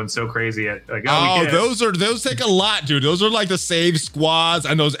that you're going so crazy at. Like, those take a lot, dude. Those are like the save squads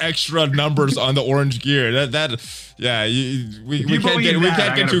and those extra numbers on the Orange Gear. We can't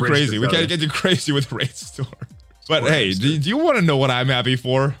get too crazy. We can't get too crazy with raid store. But hey, do you want to know what I'm happy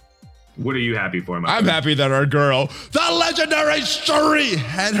for? What are you happy for, I'm happy that our girl, the legendary Shuri,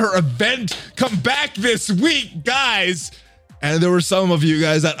 had her event come back this week, guys. And there were some of you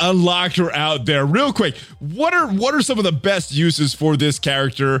guys that unlocked her out there. Real quick, what are some of the best uses for this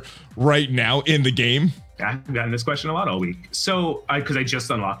character right now in the game? I've gotten this question a lot all week. So, because I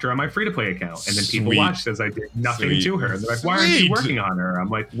just unlocked her on my free-to-play account, and then people watched as I did nothing to her. And they're like, why aren't you working on her? I'm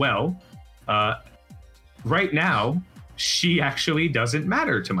like, well, right now, she actually doesn't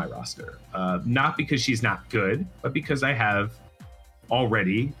matter to my roster. Not because she's not good, but because I have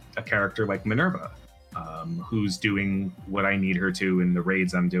already a character like Minerva, who's doing what I need her to in the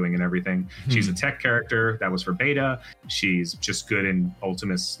raids I'm doing and everything. She's a tech character that was for beta. She's just good in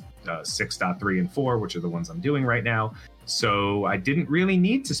Ultimus 6.3 and 4, which are the ones I'm doing right now. So I didn't really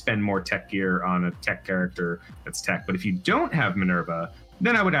need to spend more tech gear on a tech character that's tech. But if you don't have Minerva,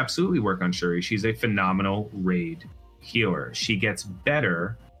 then I would absolutely work on Shuri. She's a phenomenal raid healer. She gets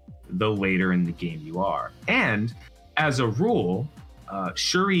better the later in the game you are. And as a rule,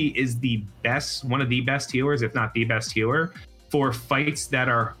 Shuri is one of the best healers, if not the best healer, for fights that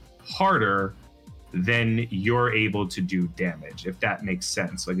are harder than you're able to do damage, if that makes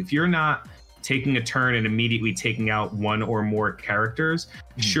sense. Like if you're not taking a turn and immediately taking out 1 or more characters,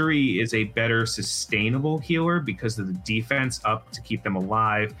 Shuri is a better sustainable healer because of the defense up to keep them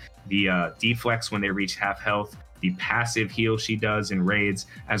alive, the deflex when they reach half health, the passive heal she does in raids,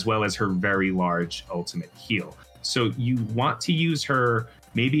 as well as her very large ultimate heal. So you want to use her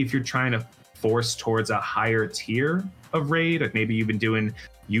maybe if you're trying to force towards a higher tier of raid, like maybe you've been doing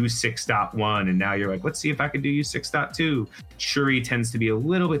U6.1 and now you're like, let's see if I can do U6.2. Shuri tends to be a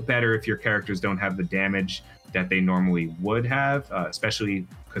little bit better if your characters don't have the damage that they normally would have, especially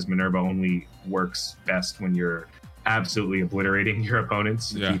because Minerva only works best when you're absolutely obliterating your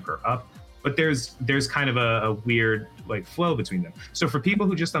opponents to keep her up. But there's kind of a weird like flow between them. So for people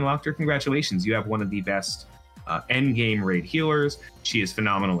who just unlocked her, congratulations. You have one of the best end game raid healers. She is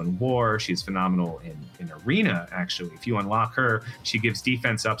phenomenal in war. She's phenomenal in arena, actually. If you unlock her, she gives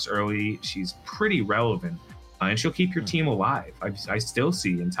defense ups early. She's pretty relevant. And she'll keep your team alive. I still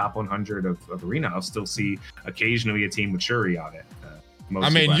see in top 100 of arena, I'll still see occasionally a team with Shuri on it.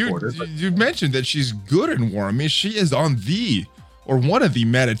 You mentioned that she's good in war. I mean, she is on one of the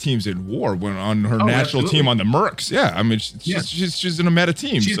meta teams in war when on her national team on the Mercs. Yeah, I mean, she's in a meta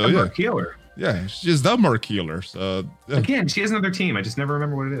team. She's the Merc healer. Yeah, she's the Merc healer. So again, she has another team. I just never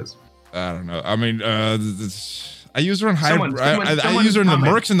remember what it is. I don't know. I mean, I use her in hybrid. I use her in the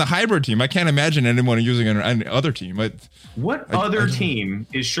Mercs and the hybrid team. I can't imagine anyone using her on any other team. What other team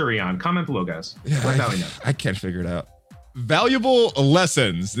is Shuri on? Comment below, guys. Yeah, I can't figure it out. Valuable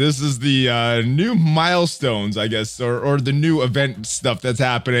lessons. This is the new milestones, I guess, or the new event stuff that's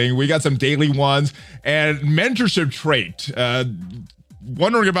happening. We got some daily ones and mentorship trait.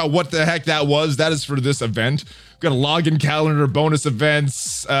 Wondering about what the heck that was. That is for this event. We've got a login calendar, bonus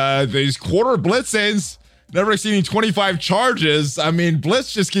events, these quarter blitzings, never exceeding 25 charges. I mean,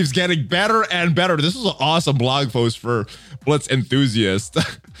 Blitz just keeps getting better and better. This was an awesome blog post for Blitz enthusiasts.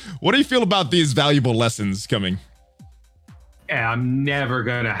 What do you feel about these valuable lessons coming? I'm never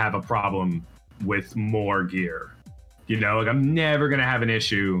gonna have a problem with more gear. You know, like I'm never gonna have an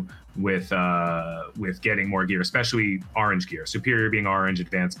issue with getting more gear, especially orange gear. Superior being orange,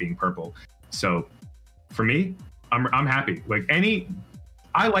 advanced being purple. So for me, I'm happy. Like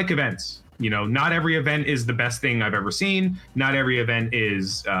I like events. You know, not every event is the best thing I've ever seen. Not every event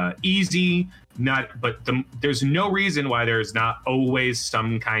is easy. There's no reason why there's not always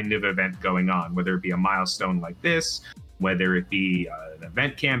some kind of event going on, whether it be a milestone like this, whether it be an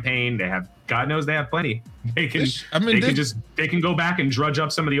event campaign. God knows they have plenty. They can go back and drudge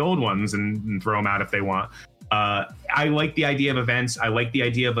up some of the old ones and throw them out if they want. I like the idea of events. I like the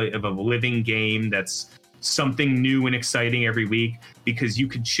idea of a living game that's something new and exciting every week, because you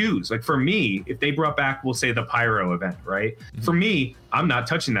could choose. Like for me, if they brought back, we'll say the Pyro event, right? Mm-hmm. For me, I'm not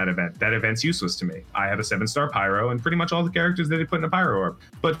touching that event. That event's useless to me. I have a 7-star Pyro and pretty much all the characters that they put in a Pyro orb.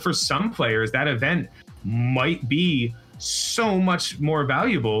 But for some players, that event might be so much more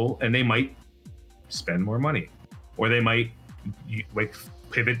valuable, and they might spend more money, or they might like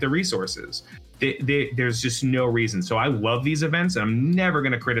pivot the resources. There's just no reason. So I love these events, and I'm never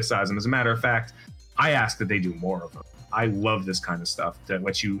going to criticize them. As a matter of fact, I ask that they do more of them. I love this kind of stuff that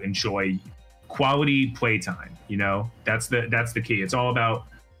lets you enjoy quality playtime. You know, that's the key. It's all about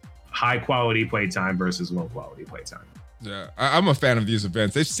high quality playtime versus low quality playtime. Yeah, I'm a fan of these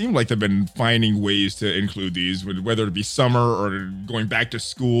events. They seem like they've been finding ways to include these, whether it be summer or going back to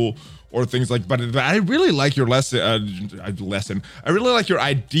school or things like. But I really like your lesson. I really like your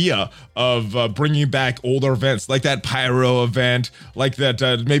idea of bringing back older events, like that Pyro event, like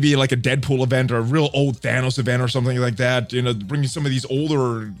that maybe like a Deadpool event or a real old Thanos event or something like that. You know, bringing some of these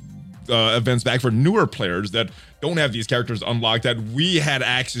older events back for newer players that don't have these characters unlocked that we had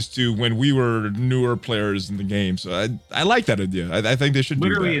access to when we were newer players in the game. So I like that idea. I think they should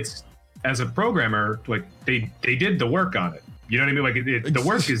literally do that. It's, as a programmer, like they did the work on it. You know what I mean? Like the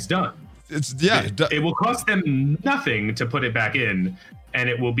work is done. It will cost them nothing to put it back in, and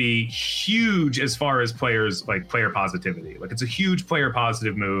it will be huge as far as players, like player positivity. Like it's a huge player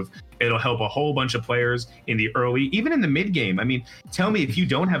positive move. It'll help a whole bunch of players in the early, even in the mid game. I mean, tell me if you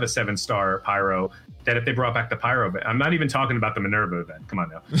don't have a 7-star Pyro, that if they brought back the Pyro event, I'm not even talking about the Minerva event. Come on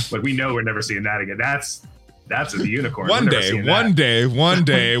now. Like we know we're never seeing that again. That's a unicorn. One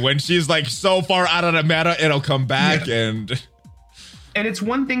day, when she's like so far out of the meta, it'll come back. Yeah. And it's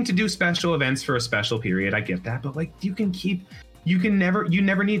one thing to do special events for a special period. I get that, but like you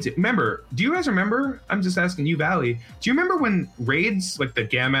never need to. Remember, do you guys remember? I'm just asking you, Valley. Do you remember when raids, like the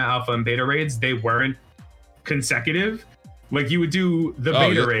Gamma, Alpha, and Beta raids, they weren't consecutive? Like you would do the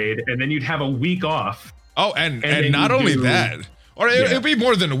Beta raid, and then you'd have a week off. Oh, and not only that. Or it would be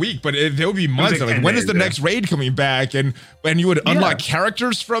more than a week, but there would be months. Like, when is the next raid coming back? And you would unlock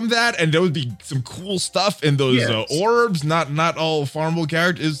characters from that, and there would be some cool stuff in those orbs. Not all farmable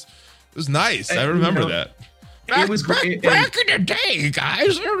characters. It was nice. I remember that. It was back in the day,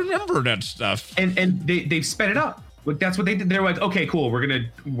 guys. I remember that stuff. And they sped it up. Like that's what they did. They're like, okay, cool.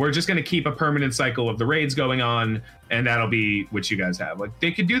 We're just gonna keep a permanent cycle of the raids going on, and that'll be what you guys have. Like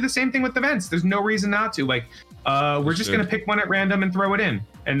they could do the same thing with events. There's no reason not to. Like we're just gonna pick one at random and throw it in,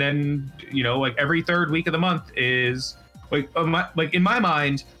 and then like every third week of the month is like in my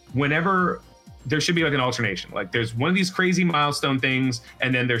mind, whenever there should be like an alternation. Like there's one of these crazy milestone things,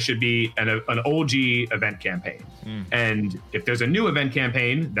 and then there should be an OG event campaign. And if there's a new event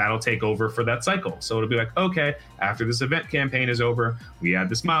campaign, that'll take over for that cycle. So it'll be like, okay, after this event campaign is over, we add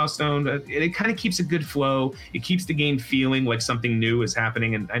this milestone. It kind of keeps a good flow. It keeps the game feeling like something new is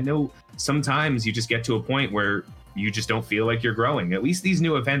happening. And I know sometimes you just get to a point where you just don't feel like you're growing. At least these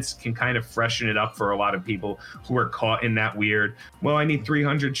new events can kind of freshen it up for a lot of people who are caught in that weird, well, I need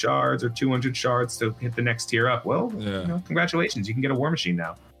 300 shards or 200 shards to hit the next tier up. Well, congratulations. You can get a war machine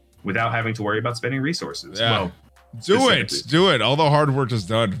now without having to worry about spending resources. Yeah. Well, do it. All the hard work is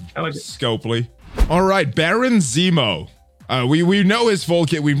done. I like it. Scopely. All right, Baron Zemo. We know his full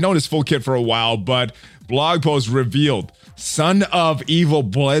kit. We've known his full kit for a while, but blog post revealed Son of Evil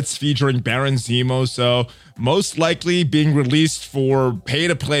Blitz featuring Baron Zemo. So most likely being released for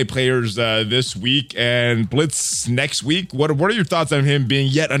pay-to-play players this week, and Blitz next week. What are your thoughts on him being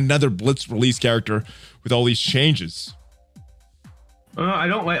yet another Blitz release character with all these changes?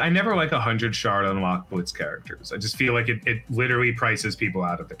 I never like 100 shard unlock Blitz characters. I just feel like it literally prices people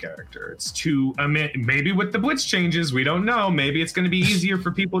out of the character. It's too, maybe with the Blitz changes, we don't know. Maybe it's going to be easier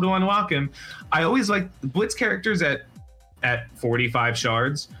for people to unlock him. I always like Blitz characters at 45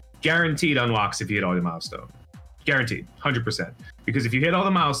 shards. Guaranteed unlocks if you hit all the milestones. Guaranteed, 100%. Because if you hit all the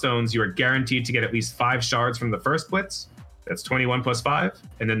milestones, you are guaranteed to get at least 5 shards from the first Blitz. That's 21 plus 5.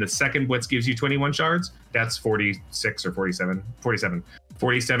 And then the second blitz gives you 21 shards. That's 46 or 47.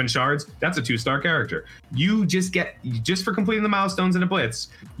 47 shards. That's a 2-star character. You just for completing the milestones in a blitz,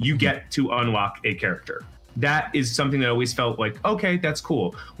 you get to unlock a character. That is something that always felt like, okay, that's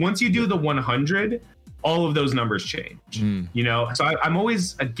cool. Once you do the 100, all of those numbers change. You know, so I'm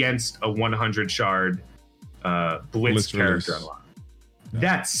always against a 100 shard blitz character unlock. Yeah.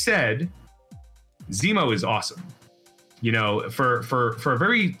 That said, Zemo is awesome. You know, for a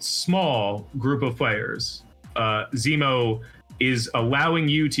very small group of players, Zemo is allowing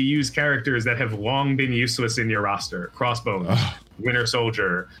you to use characters that have long been useless in your roster. Crossbones, Winter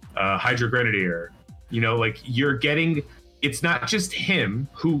Soldier, Hydra Grenadier. You know, like you're getting, it's not just him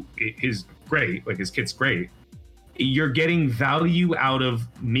who is great, like his kit's great. You're getting value out of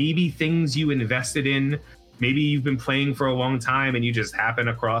maybe things you invested in. Maybe you've been playing for a long time and you just happen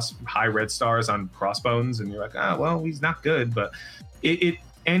across high red stars on Crossbones and you're like, well, he's not good. But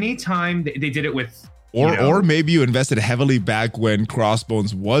anytime they did it with, or maybe you invested heavily back when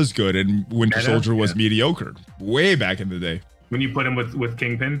Crossbones was good and Winter Soldier was mediocre, way back in the day. When you put him with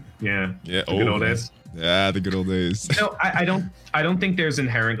Kingpin, the good old days. Yeah, the good old days. No, I don't think there's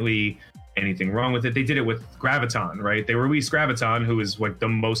inherently anything wrong with it. They did it with Graviton, right? They released Graviton, who is like the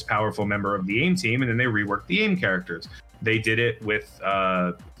most powerful member of the AIM team, and then they reworked the AIM characters. They did it with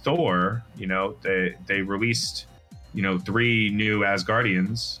Thor. You know, they released 3 new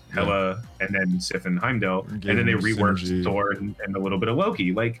Asgardians, Hela, and then Sif and Heimdall, and then they reworked Thor and a little bit of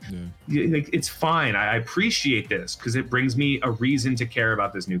Loki. Like it's fine. I appreciate this because it brings me a reason to care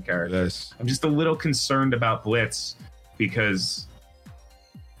about this new character. Yes. I'm just a little concerned about Blitz because,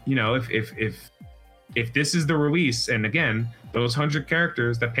 you know, if this is the release, and again, those 100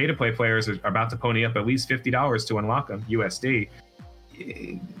 characters that pay-to-play players are about to pony up at least $50 to unlock them, USD,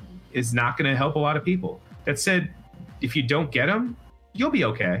 is not going to help a lot of people. That said, if you don't get them, you'll be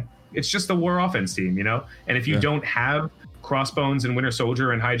okay. It's just a war offense team, you know? And if you don't have Crossbones and Winter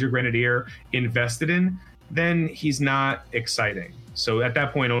Soldier and Hydra Grenadier invested in, then he's not exciting. So at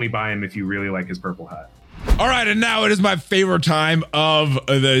that point, only buy him if you really like his purple hat. All right, and now it is my favorite time of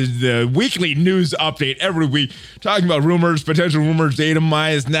the weekly news update every week, talking about rumors, potential rumors,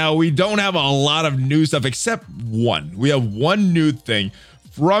 data-wise. Now, we don't have a lot of new stuff except one. We have one new thing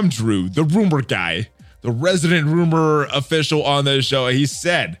from Drew, the rumor guy, the resident rumor official on the show. He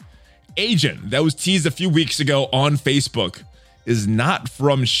said, Agent, that was teased a few weeks ago on Facebook, is not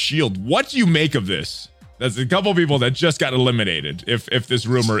from S.H.I.E.L.D. What do you make of this? That's a couple people that just got eliminated, if this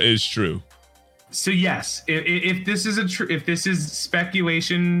rumor is true. So yes, if this is if this is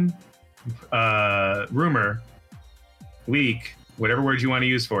speculation, rumor, leak, whatever word you want to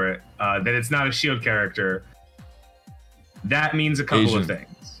use for it, that it's not a S.H.I.E.L.D. character, that means a couple of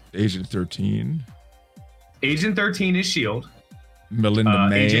things. Agent 13. Agent 13 is S.H.I.E.L.D. Melinda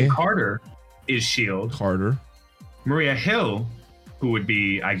May. Agent Carter is S.H.I.E.L.D. Carter. Maria Hill, who would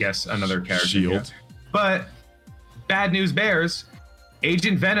be, I guess, another character. S.H.I.E.L.D. Yeah. But bad news bears,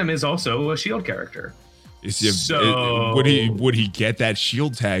 Agent Venom is also a S.H.I.E.L.D. character. Would he get that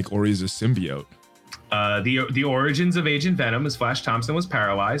S.H.I.E.L.D. tag, or is a symbiote? The origins of Agent Venom is Flash Thompson was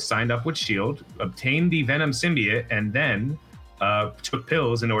paralyzed, signed up with S.H.I.E.L.D., obtained the Venom symbiote, and then took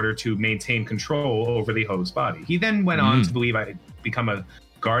pills in order to maintain control over the host's body. He then went on to believe I become a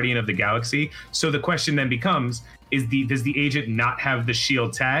Guardian of the Galaxy. So the question then becomes, does the agent not have the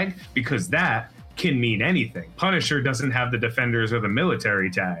S.H.I.E.L.D. tag? Because that can mean anything. Punisher doesn't have the Defenders or the military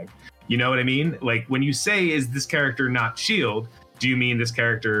tag. You know what I mean? Like when you say, is this character not S.H.I.E.L.D., do you mean this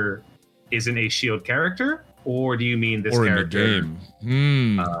character isn't a S.H.I.E.L.D. character? Or do you mean this character in the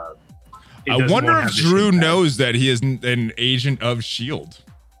game? I wonder if Drew knows that he is an agent of S.H.I.E.L.D.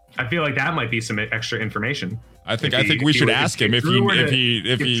 I feel like that might be some extra information. I think we should ask him if he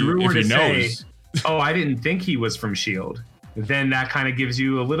knows. Oh, I didn't think he was from S.H.I.E.L.D. Then that kind of gives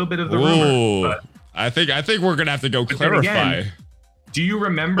you a little bit of the rumor. But I think we're gonna have to go clarify. Again, do you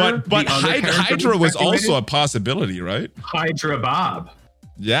remember? But Hydra was also a possibility, right? Hydra Bob.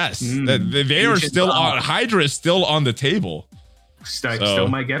 Yes, they are still on. Hydra is still on the table. Still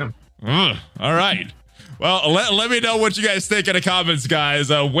might get him. All right. Well, let me know what you guys think in the comments, guys.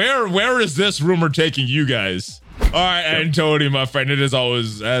 Where is this rumor taking you guys? All right, and Tony, my friend, it is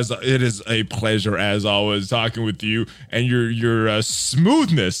a pleasure as always talking with you and your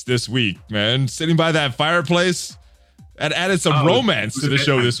smoothness this week, man. Sitting by that fireplace, that added some romance to the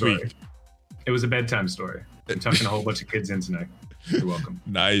show this week. It was a bedtime story. I'm tucking a whole bunch of kids in tonight. You're welcome.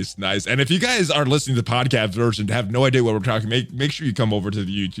 Nice. And if you guys are listening to the podcast version and have no idea what we're talking, make sure you come over to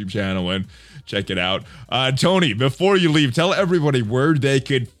the YouTube channel and check it out. Tony, before you leave, tell everybody where they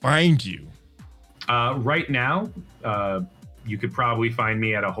could find you. Right now, you could probably find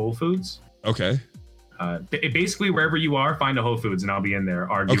me at a Whole Foods. Okay. Basically, wherever you are, find a Whole Foods, and I'll be in there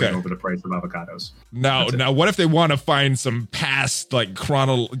arguing over the price of avocados. Now, what if they want to find some past, like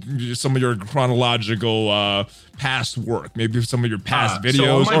some of your chronological past work, maybe some of your past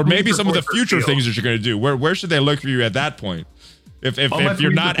videos, or maybe some of the future things that you're going to do? Where should they look for you at that point? If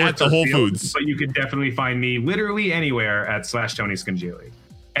you're not at the Whole Foods, but you could definitely find me literally anywhere at /Tony Scungili.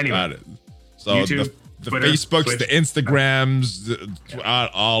 Anyway, got it. So YouTube, the Twitter, Facebooks, Twitch, the Instagrams,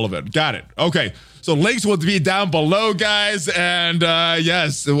 all of it. Got it. Okay. So links will be down below, guys. And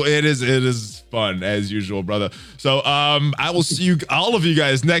yes, it is fun as usual, brother. So I will see all of you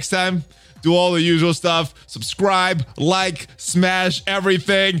guys next time. Do all the usual stuff. Subscribe, like, smash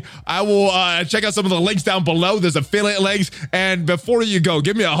everything. I will check out some of the links down below. There's affiliate links. And before you go,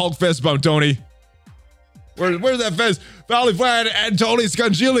 give me a Hulk fist bump, Tony. Where's that fist? Valley Flat and Tony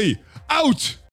Scungili out.